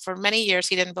 for many years,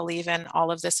 he didn't believe in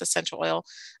all of this essential oil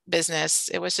business.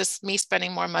 It was just me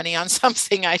spending more money on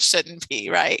something I shouldn't be,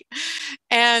 right?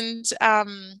 And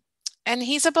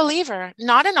he's a believer,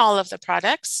 not in all of the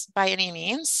products by any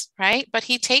means, right? But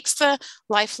he takes the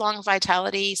lifelong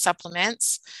vitality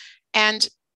supplements, and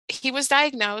he was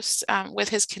diagnosed with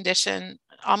his condition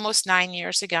almost 9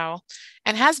 years ago,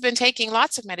 and has been taking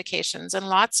lots of medications and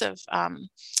lots of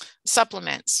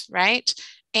supplements, right?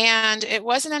 And it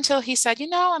wasn't until he said,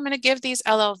 I'm going to give these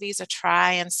LLVs a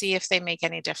try and see if they make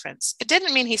any difference. It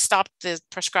didn't mean he stopped the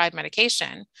prescribed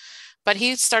medication, but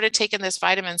he started taking this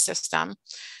vitamin system.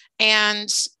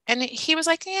 And he was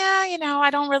like, yeah, I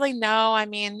don't really know. I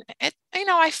mean,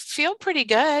 I feel pretty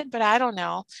good, but I don't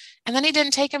know. And then he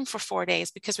didn't take him for 4 days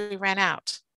because we ran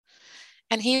out.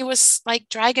 And he was like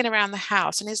dragging around the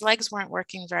house, and his legs weren't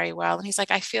working very well. And he's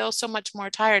like, I feel so much more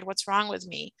tired. What's wrong with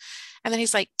me? And then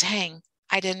he's like, dang,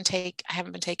 I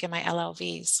haven't been taking my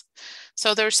LLVs.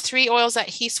 So there's 3 oils that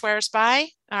he swears by,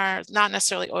 are not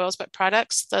necessarily oils, but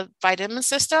products: the vitamin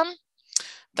system,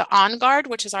 the On Guard,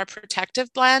 which is our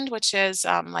protective blend, which is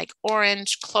like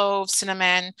orange, clove,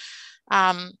 cinnamon,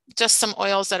 just some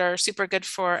oils that are super good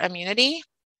for immunity.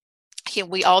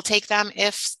 We all take them.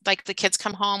 If like the kids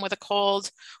come home with a cold,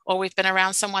 or we've been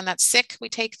around someone that's sick, we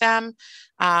take them.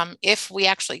 If we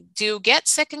actually do get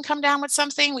sick and come down with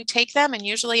something, we take them. And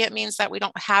usually it means that we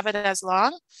don't have it as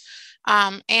long.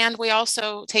 And we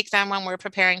also take them when we're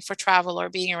preparing for travel or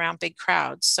being around big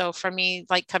crowds. So for me,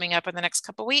 like coming up in the next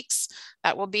couple of weeks,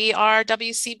 that will be our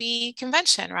WCB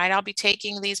convention, right? I'll be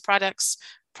taking these products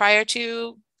prior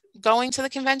to going to the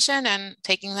convention and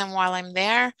taking them while I'm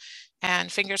there,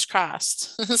 and fingers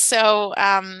crossed. So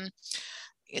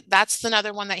that's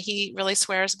another one that he really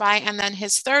swears by. And then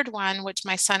his third one, which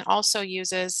my son also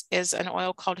uses, is an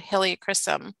oil called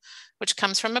Helichrysum, which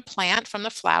comes from a plant, from the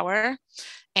flower.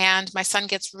 And my son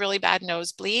gets really bad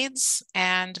nosebleeds,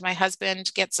 and my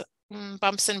husband gets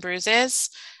bumps and bruises.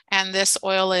 And this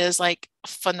oil is like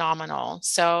phenomenal.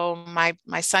 So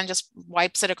my son just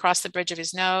wipes it across the bridge of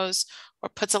his nose, or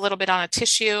puts a little bit on a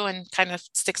tissue and kind of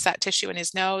sticks that tissue in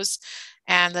his nose.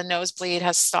 And the nosebleed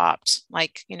has stopped,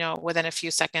 like, within a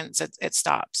few seconds, it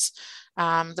stops.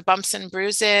 The bumps and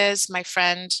bruises, my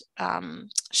friend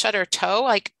shut her toe.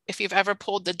 Like, if you've ever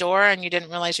pulled the door and you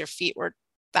didn't realize your feet were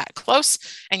that close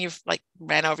and you've like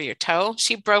ran over your toe,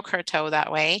 she broke her toe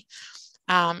that way.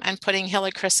 And putting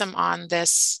Helichrysum on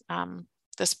this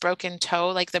broken toe,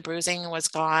 like the bruising was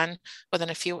gone within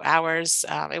a few hours.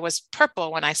 It was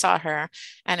purple when I saw her,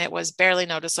 and it was barely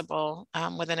noticeable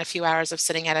within a few hours of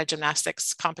sitting at a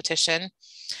gymnastics competition.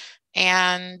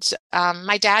 And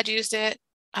my dad used it,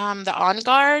 the On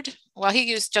Guard. Well, he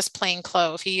used just plain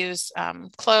clove. He used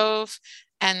clove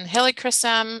and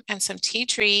Helichrysum and some tea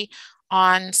tree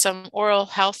on some oral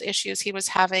health issues he was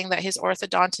having, that his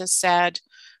orthodontist said,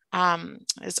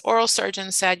 his oral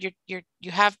surgeon said,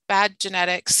 you have bad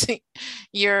genetics.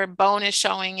 Your bone is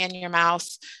showing in your mouth.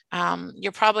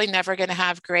 You're probably never going to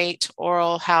have great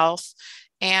oral health.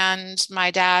 And my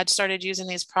dad started using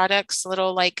these products,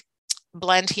 little like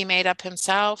blend he made up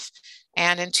himself.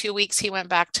 And in 2 weeks, he went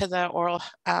back to the oral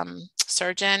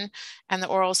surgeon, and the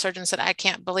oral surgeon said, I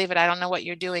can't believe it. I don't know what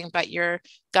you're doing, but your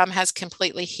gum has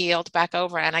completely healed back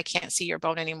over, and I can't see your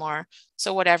bone anymore.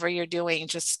 So whatever you're doing,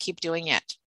 just keep doing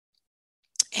it.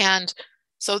 And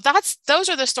so those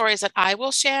are the stories that I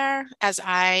will share as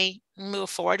I move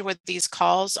forward with these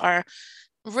calls, are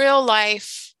real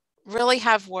life, really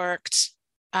have worked,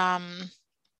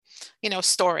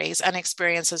 stories and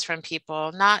experiences from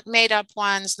people, not made up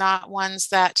ones, not ones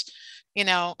that,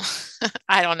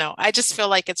 I don't know. I just feel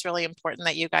like it's really important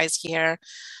that you guys hear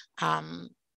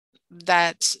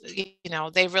that,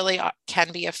 they really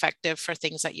can be effective for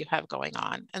things that you have going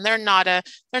on. And they're not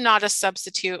a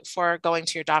substitute for going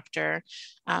to your doctor,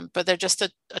 but they're just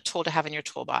a tool to have in your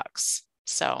toolbox.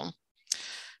 So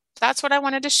that's what I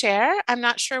wanted to share. I'm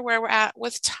not sure where we're at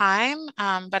with time,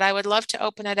 but I would love to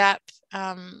open it up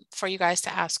for you guys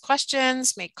to ask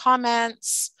questions, make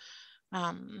comments.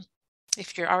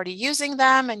 If you're already using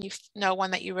them and you know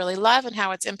one that you really love and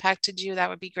how it's impacted you, that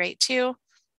would be great too.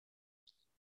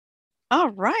 All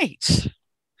right.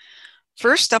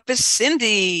 First up is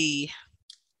Cindy.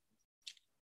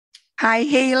 Hi,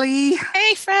 Haley.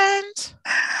 Hey, friend.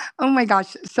 Oh my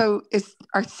gosh. So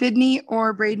are Sydney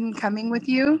or Braden coming with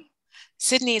you?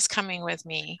 Sydney's coming with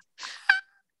me.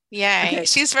 Yay. Okay.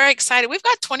 She's very excited. We've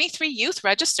got 23 youth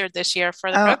registered this year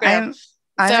for the program.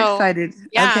 I'm excited.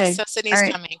 Yeah, okay. So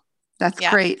Sydney's coming. That's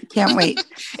great. Can't wait.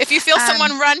 If you feel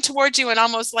someone run towards you and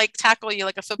almost like tackle you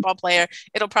like a football player,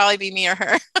 it'll probably be me or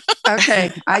her.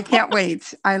 Okay. I can't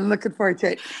wait. I'm looking forward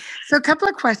to it. So a couple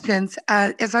of questions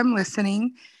as I'm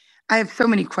listening. I have so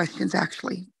many questions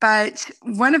actually, but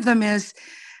one of them is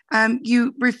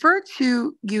you refer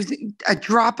to using a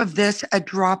drop of this, a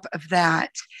drop of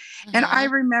that. Mm-hmm. And I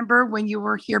remember when you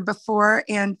were here before,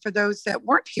 and for those that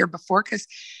weren't here before, because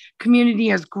community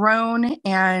has grown,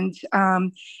 and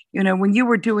when you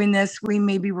were doing this, we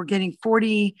maybe were getting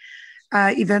 40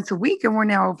 events a week, and we're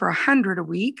now over 100 a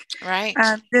week. Right.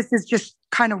 This is just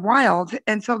kind of wild,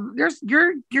 and so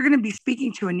you're going to be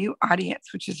speaking to a new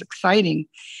audience, which is exciting,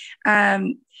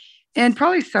 and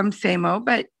probably some same-o.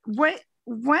 But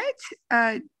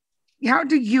how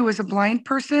do you, as a blind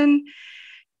person,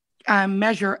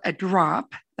 measure a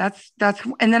drop? That's,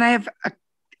 and then I have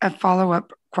a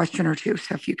follow-up question or two.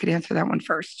 So if you could answer that one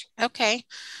first. Okay.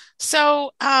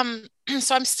 So,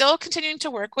 so I'm still continuing to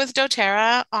work with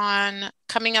doTERRA on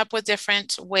coming up with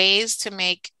different ways to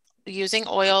make using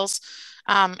oils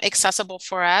accessible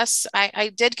for us.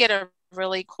 I did get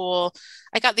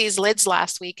I got these lids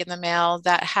last week in the mail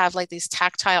that have like these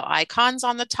tactile icons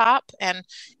on the top and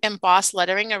embossed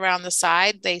lettering around the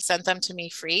side. They sent them to me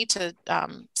free to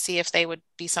see if they would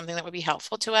be something that would be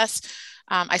helpful to us.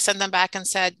 I sent them back and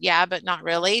said, yeah, but not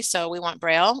really. So we want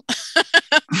Braille.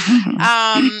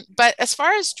 But as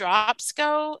far as drops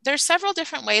go, there's several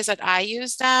different ways that I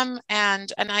use them,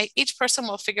 and each person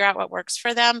will figure out what works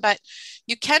for them. But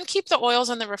you can keep the oils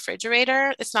in the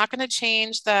refrigerator. It's not going to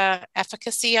change the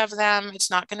efficacy of them.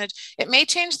 It may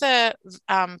change the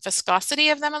viscosity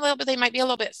of them a little bit. They might be a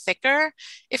little bit thicker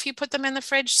if you put them in the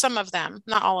fridge. Some of them,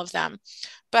 not all of them.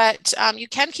 But you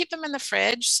can keep them in the fridge.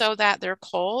 fridge so that they're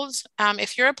cold.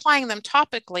 If you're applying them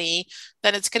topically,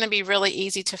 then it's going to be really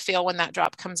easy to feel when that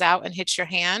drop comes out and hits your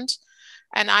hand.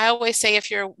 And I always say if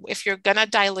you're going to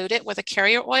dilute it with a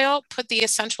carrier oil, put the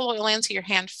essential oil into your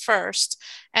hand first.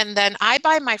 And then I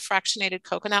buy my fractionated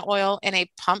coconut oil in a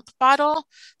pump bottle.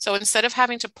 So instead of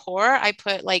having to pour, I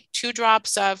put like 2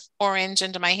 drops of orange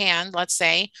into my hand, let's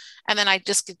say, and then I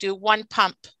just do 1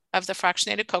 pump of the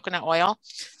fractionated coconut oil,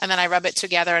 and then I rub it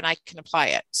together and I can apply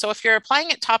it. So if you're applying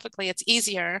it topically, it's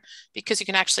easier because you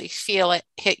can actually feel it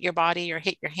hit your body or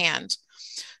hit your hand.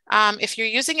 If you're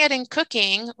using it in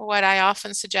cooking, what I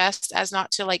often suggest, as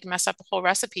not to like mess up a whole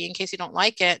recipe in case you don't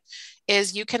like it,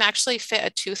 is you can actually fit a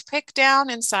toothpick down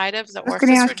inside of the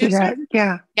orifice reducer.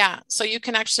 Yeah. So you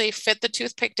can actually fit the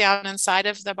toothpick down inside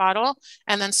of the bottle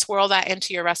and then swirl that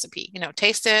into your recipe.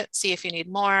 Taste it, see if you need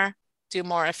more, do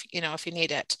more if you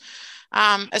need it.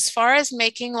 As far as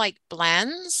making like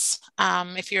blends,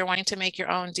 if you're wanting to make your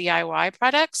own DIY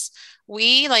products,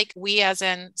 we as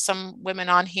in some women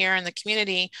on here in the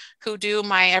community who do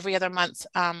my every other month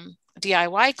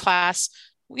DIY class,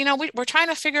 we're trying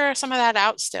to figure some of that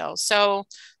out still. So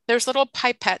there's little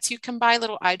pipettes you can buy,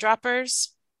 little eyedroppers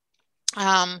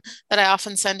that I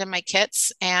often send in my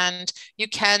kits, and you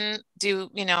can do,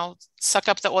 suck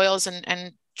up the oils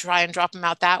and try and drop them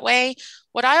out that way.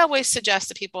 What I always suggest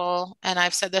to people, and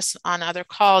I've said this on other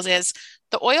calls, is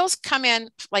the oils come in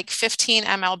like 15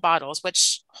 ml bottles,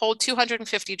 which hold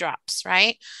 250 drops,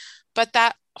 right? But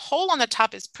that hole on the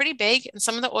top is pretty big, and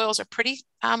some of the oils are pretty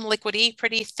liquidy,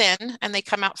 pretty thin, and they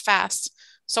come out fast.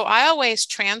 So I always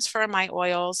transfer my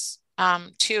oils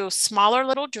to smaller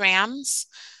little drams.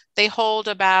 They hold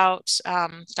about,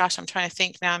 I'm trying to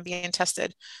think now, I'm being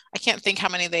tested. I can't think how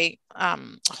many they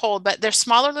hold, but they're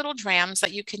smaller little drams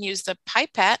that you can use the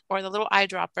pipette or the little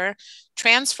eyedropper,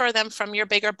 transfer them from your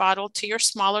bigger bottle to your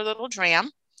smaller little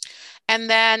dram. And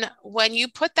then when you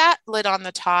put that lid on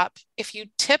the top, if you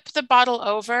tip the bottle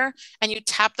over and you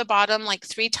tap the bottom like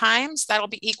 3 times, that'll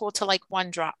be equal to like 1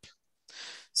 drop.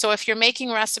 So if you're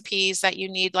making recipes that you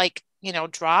need like,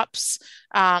 drops,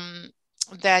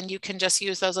 then you can just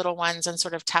use those little ones and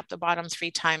sort of tap the bottom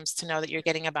 3 times to know that you're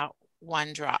getting about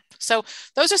 1 drop. So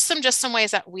those are some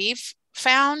ways that we've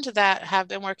found that have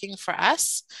been working for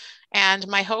us. And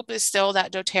my hope is still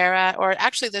that doTERRA, or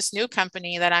actually this new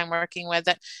company that I'm working with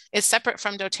that is separate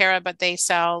from doTERRA, but they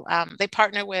sell, they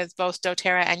partner with both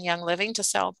doTERRA and Young Living to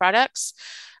sell products.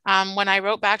 When I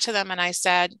wrote back to them and I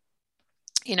said,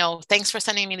 thanks for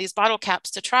sending me these bottle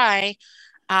caps to try.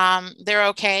 They're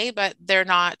okay, but they're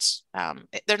not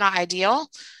ideal.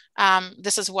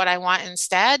 This is what I want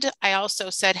instead. I also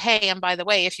said, hey, and by the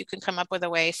way, if you can come up with a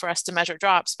way for us to measure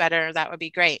drops better, that would be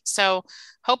great. So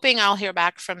hoping I'll hear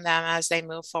back from them as they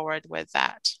move forward with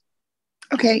that.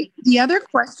 Okay. The other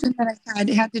question that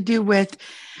I had to do with,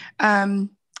 I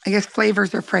guess,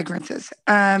 flavors or fragrances.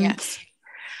 Yes.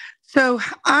 So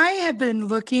I have been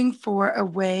looking for a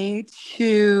way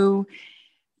to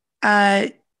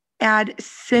add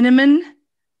cinnamon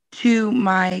to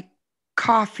my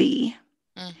coffee.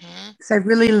 So I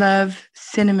really love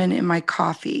cinnamon in my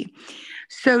coffee.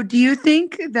 So do you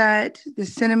think that the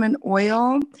cinnamon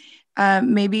oil,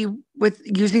 maybe with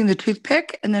using the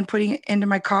toothpick and then putting it into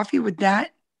my coffee, do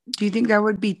you think that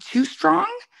would be too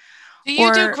strong? Do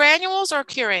you do granules or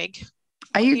Keurig?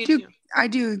 I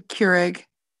do Keurig.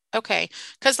 Okay.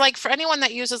 Because like for anyone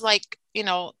that uses like,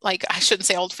 I shouldn't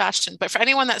say old fashioned, but for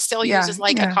anyone that still uses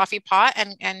a coffee pot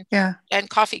and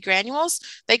coffee granules,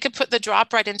 they could put the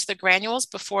drop right into the granules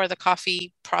before the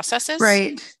coffee processes.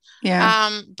 Right.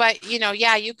 Yeah. But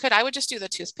you could, I would just do the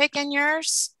toothpick in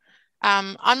yours.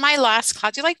 On my last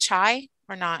class, do you like chai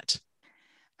or not?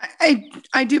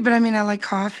 I do, but I like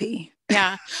coffee.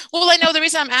 Yeah. Well, I know the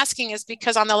reason I'm asking is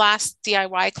because on the last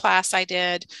DIY class I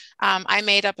did, I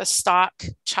made up a stock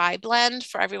chai blend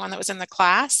for everyone that was in the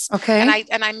class. Okay.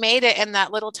 And I made it in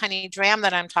that little tiny dram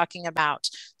that I'm talking about.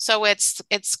 So it's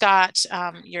got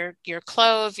your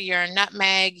clove, your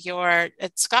nutmeg,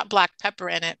 it's got black pepper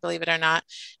in it, believe it or not,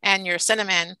 and your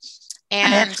cinnamon.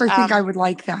 And I actually think I would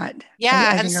like that.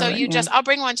 Yeah. And so I'll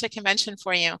bring one to convention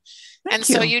for you. Thank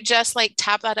you. So you just like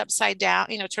tap that upside down,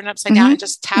 turn it upside down and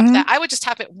just tap that. I would just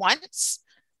tap it once,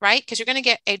 right? Because you're going to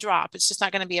get a drop. It's just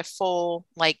not going to be a full,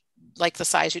 like the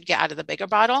size you'd get out of the bigger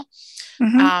bottle.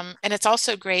 And it's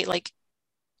also great, like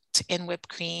in whipped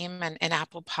cream and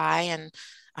apple pie and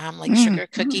like sugar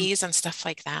cookies and stuff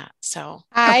like that. So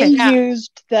I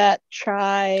used that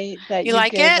chai that you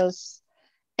like gave it? us.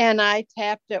 And I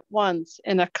tapped it once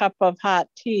in a cup of hot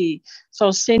tea. So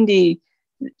Cindy,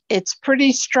 it's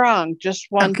pretty strong, just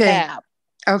one tap.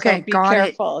 Okay, So be got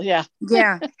careful. Yeah.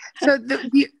 Yeah. So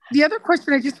the other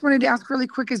question I just wanted to ask really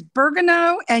quick is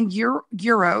bergamot and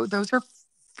euro. Those are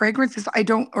fragrances. I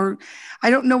don't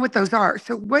know what those are.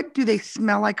 So what do they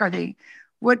smell like?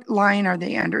 What line are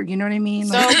they under? You know what I mean?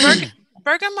 So Like,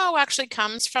 bergamot actually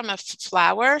comes from a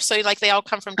flower. So like they all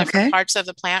come from different okay, parts of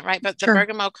the plant, right? But the sure.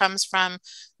 bergamot comes from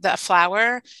the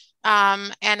flower.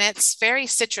 And it's very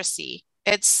citrusy.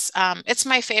 It's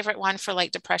my favorite one for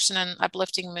like depression and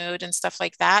uplifting mood and stuff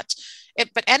like that.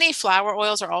 But any flower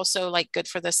oils are also like good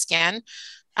for the skin.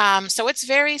 So it's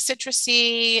very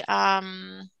citrusy.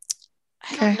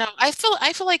 I don't Okay. know. I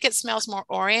feel like it smells more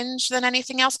orange than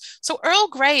anything else. So Earl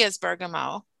Grey is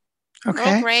bergamot. Earl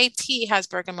Okay. Grey tea has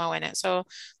bergamot in it. So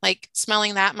like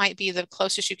smelling that might be the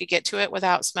closest you could get to it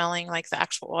without smelling like the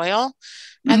actual oil.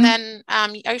 And Hmm. then are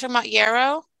you talking about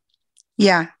yarrow?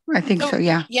 Yeah, I think So so.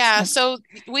 Yeah. yeah, so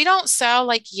we don't sell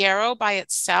like yarrow by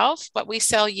itself, but we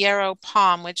sell yarrow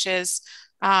palm, which is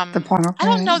The I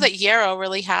don't know pomegranate. that yarrow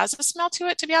really has a smell to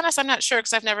it, to be honest. I'm not sure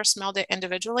because I've never smelled it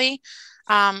individually.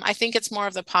 I think it's more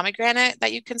of the pomegranate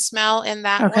that you can smell in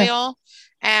that Okay. oil.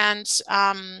 And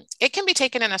it can be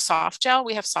taken in a soft gel.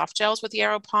 We have soft gels with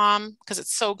yarrow palm because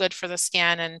it's so good for the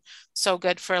skin and so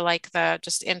good for like the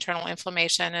just internal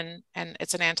inflammation and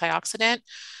it's an antioxidant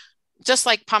just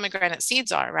like pomegranate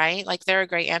seeds are, right? Like they're a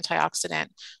great antioxidant.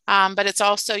 But it's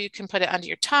also, you can put it under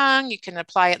your tongue, you can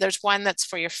apply it. There's one that's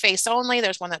for your face only,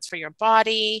 there's one that's for your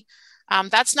body.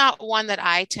 That's not one that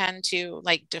I tend to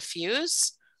like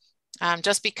diffuse,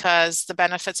 just because the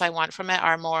benefits I want from it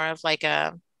are more of like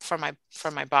a for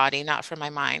my body, not for my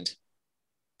mind.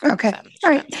 Okay. That makes All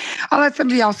right. sense. I'll let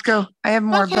somebody else go. I have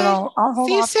more, but Okay. I'll hold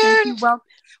See you off. Thank soon. you.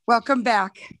 Welcome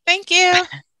back. Thank you.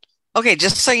 Okay,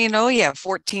 just so you know, you have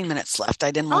 14 minutes left.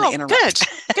 I didn't want to Oh, interrupt.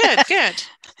 good.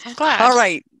 I'm glad. All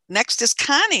right, next is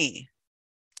Connie.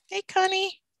 Hey,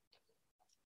 Connie.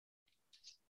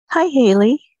 Hi,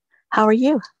 Haley. How are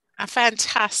you?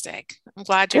 Fantastic. I'm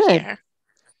glad you're Good, here.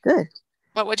 good.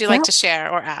 What would you like Well, to share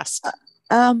or ask?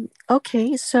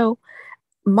 okay, so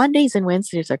Mondays and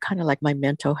Wednesdays are kind of like my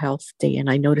mental health day, and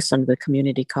I noticed on the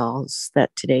community calls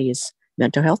that today is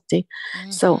mental health day.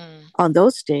 So Hmm. on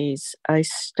those days, I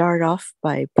start off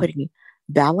by putting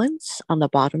balance on the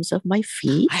bottoms of my I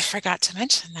feet. forgot to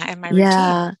mention that in my routine.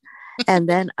 Yeah, and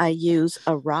then I use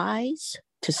Arise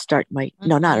to start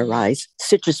no, not Hmm. Arise,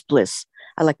 Citrus Bliss.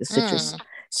 I like the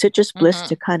Citrus Bliss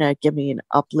to kind of give me an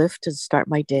uplift to start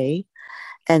my day.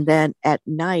 And then at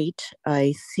night,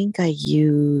 I think I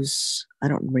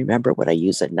don't remember what I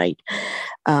use at night.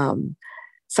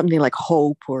 Something like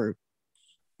hope or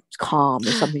calm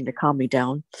or something to calm me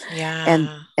down. And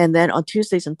Yeah. and then on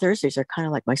Tuesdays and Thursdays are kind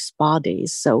of like my spa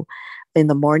days. So in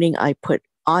the morning, I put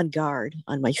On Guard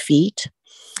on my feet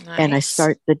and I Nice.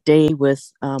 start the day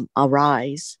with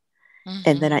Arise.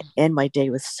 And then I Hmm. end my day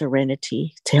with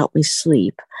Serenity to help me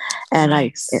sleep. And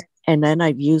Nice. then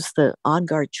I've used the On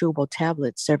Guard chewable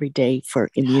tablets every day for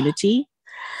immunity.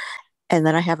 And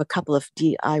then I have a couple of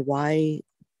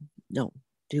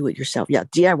do it yourself. Yeah,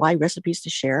 DIY recipes to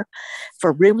share.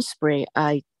 For room spray,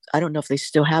 I don't know if they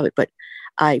still have it, but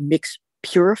I mix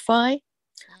Purify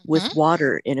with Hmm.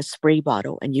 water in a spray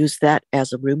bottle and use that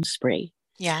as a room spray.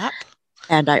 Yep.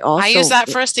 And I I also use that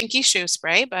for a stinky shoe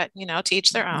spray, but to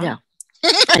each their own. yeah.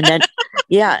 And then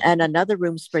and another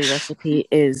room spray recipe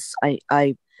is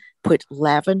I put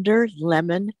lavender,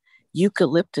 lemon,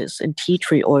 eucalyptus, and tea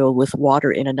tree oil with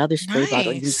water in another spray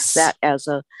bottle and use Nice. that as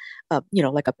a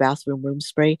like a bathroom room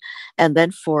spray. And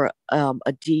then for a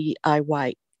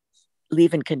DIY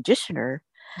leave-in conditioner,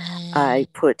 I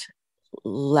put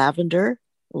lavender,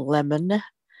 lemon,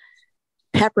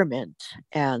 peppermint,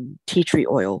 and tea tree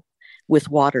oil with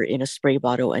water in a spray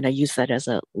bottle, and I use that as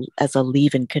a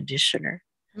leave-in conditioner.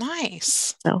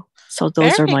 Nice. So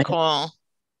those are Very my cool.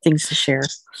 things to share.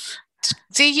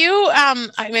 Do you,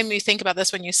 I made me think about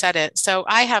this when you said it. So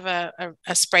I have a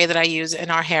spray that I use in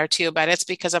our hair too, but it's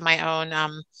because of my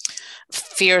own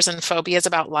fears and phobias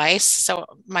about lice. So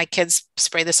my kids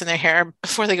spray this in their hair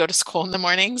before they go to school in the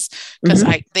mornings because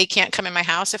Mhm. they can't come in my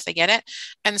house if they get it.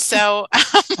 And so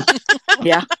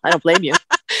Yeah, I don't blame you.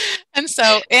 and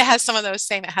so it has some of those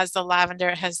same. It has the lavender,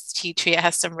 it has tea tree, it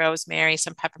has some rosemary,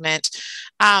 some peppermint.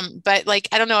 But like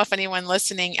I don't know if anyone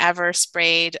listening ever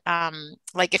sprayed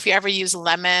like if you ever use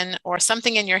lemon or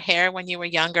something in your hair when you were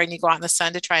younger and you go out in the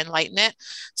sun to try and lighten it.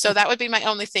 So that would be my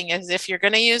only thing is if you're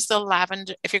going to use the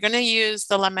lavender, if you're going to use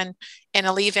the lemon in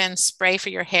a leave-in spray for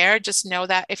your hair, just know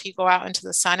that if you go out into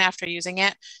the sun after using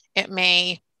it, it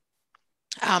may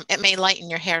lighten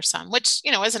your hair some, which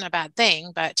isn't a bad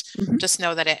thing, but Mhm. just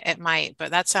know that it might.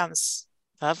 But that sounds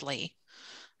lovely.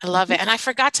 I love it. And I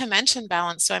forgot to mention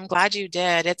balance, so I'm glad you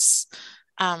did.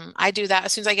 I do that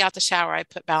as soon as I get out the shower, I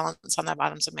put balance on the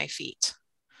bottoms of my feet.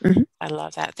 Mhm. I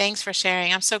love that. Thanks for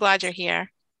sharing. I'm so glad you're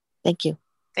here. Thank you.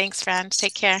 Thanks, friend.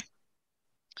 Take care.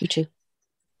 You too.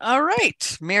 All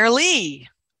right, Mary Lee.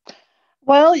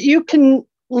 Well, you can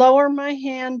lower my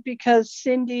hand because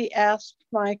Cindy asked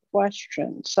my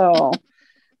question. So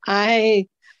I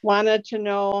wanted to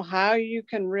know how you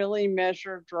can really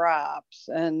measure drops.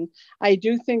 And I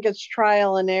do think it's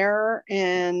trial and error.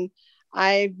 And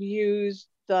I've used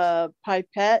the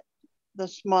pipette, the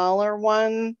smaller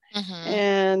one. Mhm.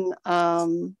 And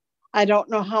I don't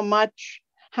know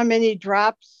how many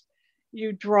drops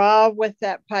you draw with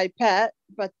that pipette,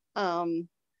 but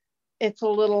it's a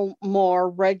little more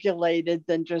regulated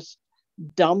than just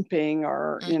dumping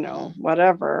or,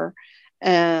 whatever.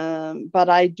 But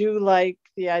I do like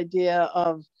the idea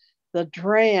of the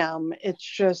dram. It's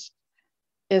just,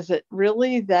 is it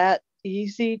really that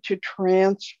easy to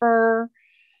transfer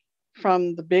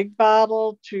from the big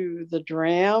bottle to the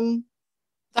dram?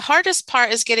 The hardest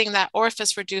part is getting that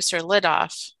orifice reducer lid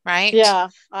off, right? Yeah.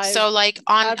 So like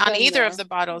on been either there. of the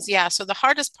bottles, yeah. So the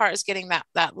hardest part is getting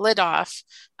that lid off.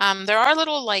 There are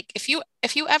little like if you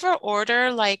ever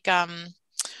order like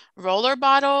roller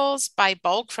bottles by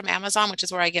bulk from Amazon, which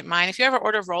is where I get mine. If you ever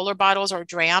order roller bottles or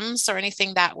drams or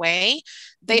anything that way,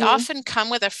 they often come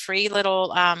with a free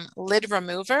little lid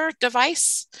remover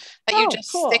device that you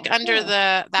just stick under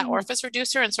that orifice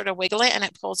reducer and sort of wiggle it and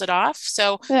it pulls it off.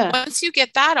 So once you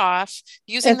get that off,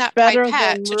 using that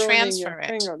pipette to transfer it.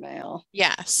 Fingernail.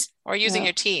 Yes, or using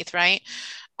your teeth, right?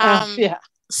 Yeah.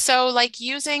 So like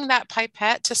using that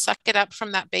pipette to suck it up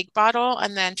from that big bottle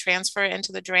and then transfer it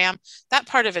into the dram, that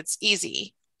part of it's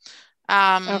easy.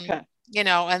 Okay.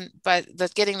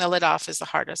 But getting the lid off is the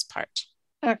hardest part.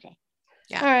 Okay.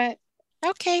 Yeah. All right.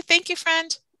 Okay. Thank you,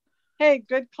 friend. Hey,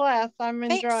 good class. I'm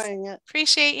Thanks. enjoying it.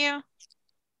 Appreciate you.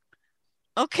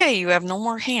 Okay, you have no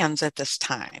more hands at this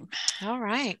time. All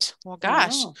right. Well,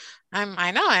 gosh,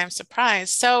 I know I'm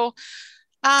surprised. So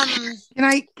can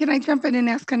I jump in and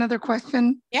ask another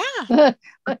question? Yeah.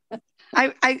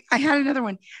 I had another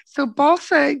one. So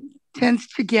Balsa tends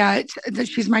to get,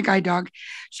 she's my guide dog.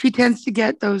 She tends to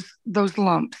get those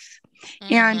lumps.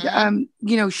 And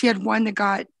she had one that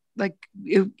got like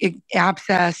it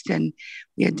abscessed and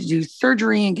we had to do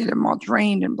surgery and get them all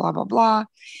drained and blah, blah, blah.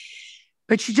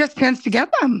 But she just tends to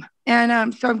get them.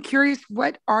 And so I'm curious,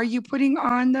 what are you putting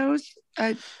on those?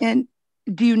 And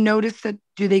do you notice that,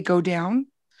 do they go down?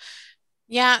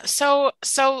 Yeah. So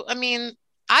I mean,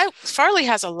 Farley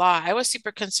has a lot. I was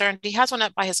super concerned. He has one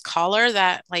up by his collar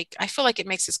that like, I feel like it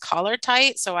makes his collar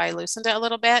tight. So I loosened it a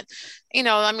little bit.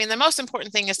 I mean, the most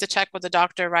important thing is to check with the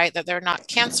doctor, right? That they're not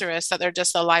cancerous, that they're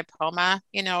just a lipoma,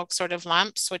 sort of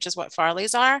lumps, which is what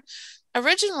Farley's are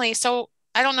originally. So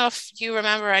I don't know if you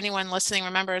remember, anyone listening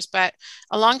remembers, but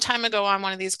a long time ago on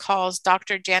one of these calls,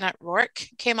 Dr. Janet Rourke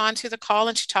came onto the call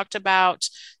and she talked about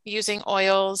using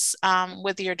oils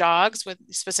with your dogs,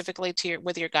 specifically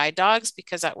with your guide dogs,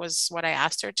 because that was what I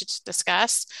asked her to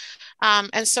discuss.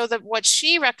 And so what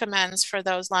she recommends for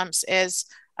those lumps is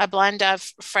a blend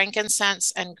of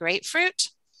frankincense and grapefruit.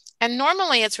 And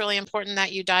normally it's really important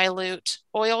that you dilute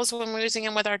oils when we're using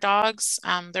them with our dogs.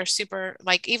 They're super,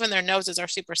 like even their noses are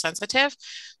super sensitive.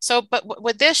 So, but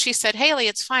with this, she said, Haley,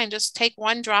 it's fine. Just take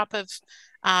 1 drop of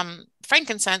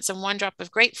frankincense and 1 drop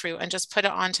of grapefruit and just put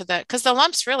it onto because the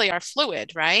lumps really are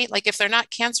fluid, right? Like if they're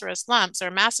not cancerous lumps or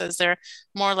masses, they're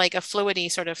more like a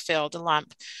fluidy sort of filled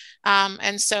lump.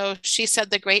 And so she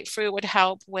said the grapefruit would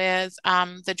help with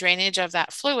the drainage of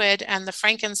that fluid, and the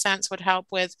frankincense would help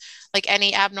with like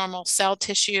any abnormal cell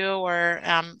tissue or,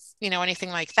 anything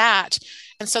like that.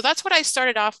 And so that's what I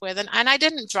started off with. And I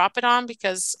didn't drop it on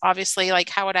because obviously, like,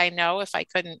 how would I know if I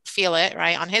couldn't feel it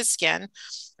right on his skin?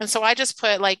 And so I just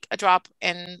put like a drop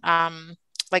in,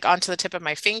 like onto the tip of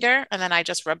my finger, and then I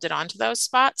just rubbed it onto those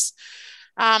spots.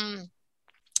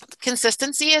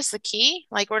 Consistency is the key.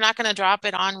 Like we're not going to drop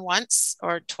it on once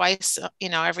or twice,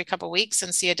 every couple of weeks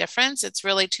and see a difference. It's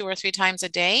really 2 or 3 times a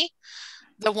day.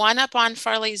 The one up on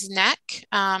Farley's neck,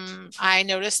 I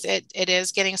noticed it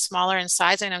is getting smaller in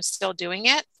size, and I'm still doing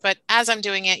it. But as I'm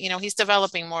doing it, he's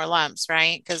developing more lumps,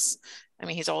 right? Because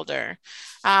he's older.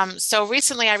 So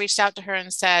recently I reached out to her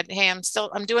and said, hey,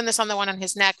 I'm doing this on the one on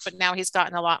his neck, but now he's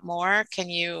gotten a lot more. Can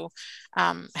you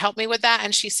help me with that?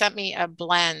 And she sent me a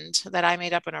blend that I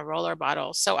made up in a roller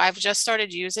bottle. So I've just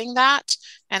started using that,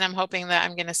 and I'm hoping that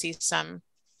I'm going to see some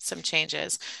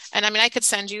changes. And I could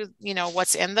send you,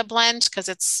 what's in the blend, because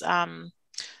it's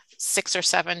 6 or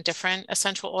 7 different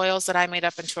essential oils that I made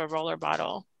up into a roller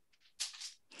bottle.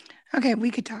 Okay,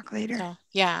 we could talk later. So,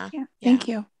 yeah. Thank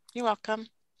you. You're welcome.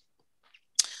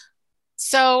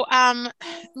 So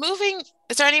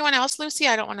is there anyone else, Lucy?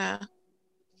 I don't want to.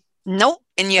 Nope.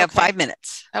 And you have 5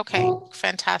 minutes. Okay,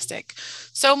 fantastic.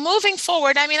 So moving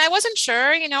forward, I mean, I wasn't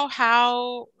sure,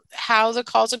 how the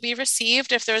calls would be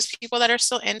received, if there's people that are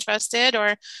still interested,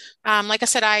 or like I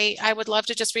said, I would love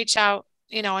to just reach out,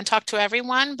 and talk to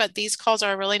everyone, but these calls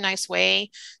are a really nice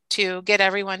way to get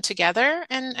everyone together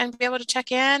and be able to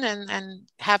check in and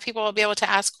have people be able to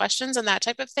ask questions and that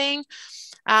type of thing.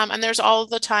 And there's all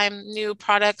the time new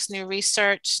products, new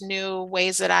research, new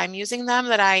ways that I'm using them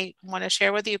that I want to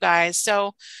share with you guys.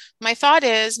 So my thought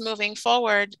is moving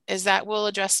forward is that we'll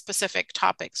address specific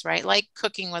topics, right? Like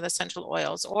cooking with essential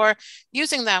oils, or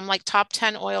using them like top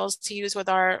 10 oils to use with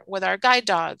our guide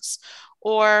dogs,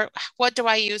 or what do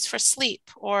I use for sleep,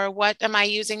 or what am I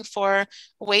using for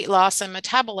weight loss and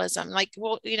metabolism? Like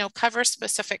we'll, cover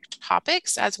specific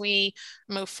topics as we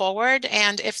move forward.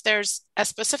 And if there's a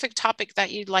specific topic that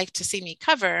you'd like to see me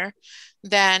cover,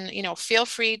 then, feel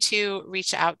free to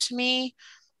reach out to me.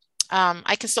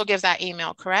 I can still give that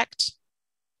email, correct?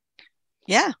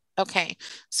 Yeah. Okay.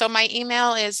 So my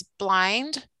email is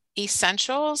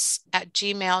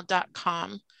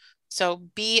blindessentials@gmail.com. So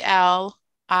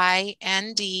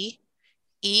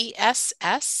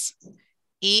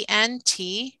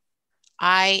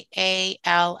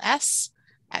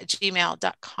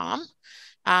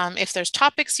If there's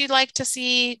topics you'd like to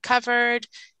see covered,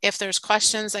 if there's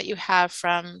questions that you have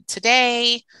from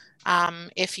today,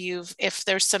 if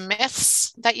there's some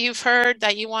myths that you've heard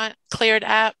that you want cleared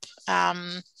up,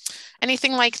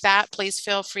 anything like that, please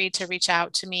feel free to reach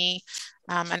out to me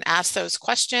and ask those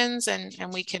questions, and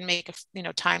we can make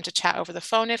time to chat over the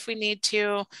phone if we need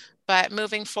to. But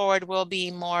moving forward, we'll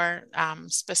be more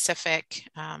specific.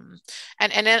 And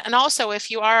also, if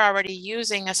you are already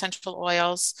using essential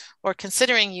oils or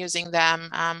considering using them,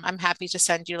 I'm happy to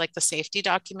send you like the safety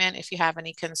document if you have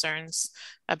any concerns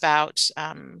about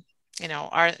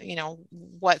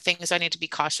what things I need to be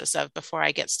cautious of before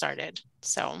I get started.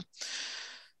 So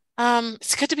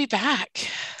it's good to be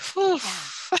back.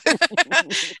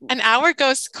 An hour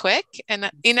goes quick,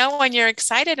 and when you're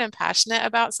excited and passionate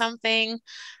about something,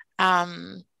 I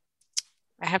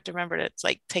have to remember to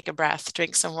take a breath,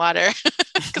 drink some water,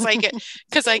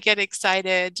 because I get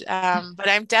excited. But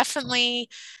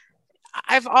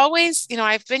I've always,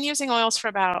 I've been using oils for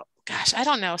about, I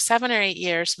don't know, 7 or 8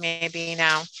 years, maybe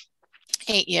now.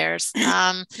 8 years.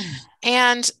 And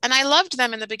I loved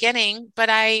them in the beginning, but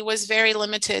I was very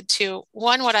limited to,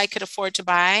 one, what I could afford to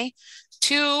buy,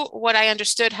 two, what I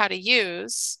understood how to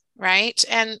use, right?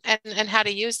 And how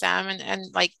to use them, and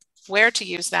like where to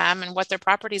use them and what their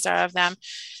properties are of them.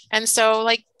 And so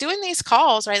doing these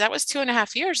calls, right? That was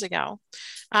 2.5 years ago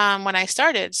when I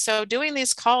started. So doing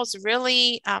these calls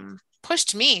really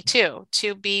pushed me to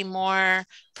be more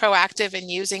proactive in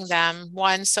using them.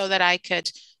 One, so that I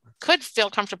could feel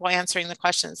comfortable answering the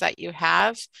questions that you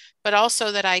have, but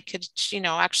also that I could,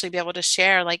 actually be able to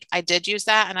share, I did use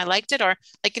that and I liked it. Or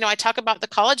I talk about the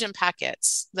collagen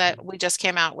packets that we just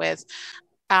came out with.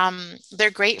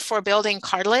 They're great for rebuilding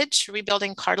cartilage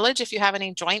if you have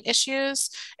any joint issues.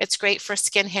 It's great for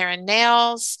skin, hair, and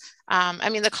nails.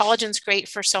 The collagen's great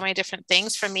for so many different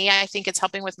things. For me, I think it's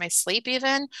helping with my sleep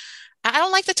even. I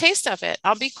don't like the taste of it.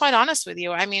 I'll be quite honest with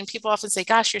you. People often say,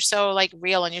 gosh, you're so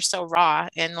real and you're so raw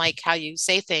in how you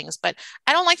say things, but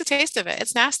I don't like the taste of it.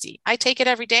 It's nasty. I take it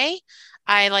every day.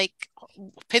 I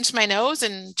pinch my nose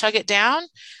and chug it down.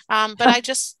 But I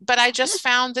just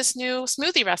found this new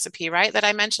smoothie recipe, right, that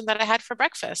I mentioned that I had for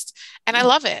breakfast, and I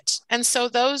love it. And so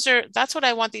that's what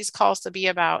I want these calls to be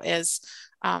about is,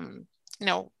 I'll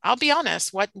be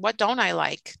honest. What don't I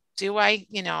like? Do I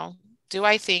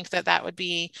think that would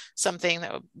be something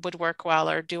that would work well,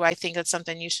 or do I think it's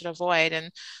something you should avoid?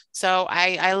 And so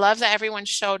I love that everyone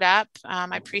showed up.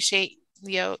 I appreciate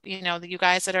you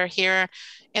guys that are here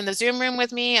in the Zoom room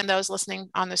with me and those listening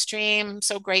on the stream. I'm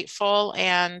so grateful,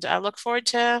 and I look forward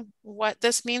to what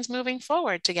this means moving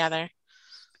forward together.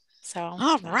 So,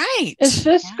 all right. Is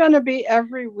this going to be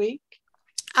every week?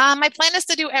 My plan is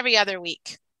to do every other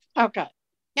week. Okay.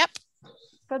 Yep.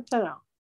 Good to know.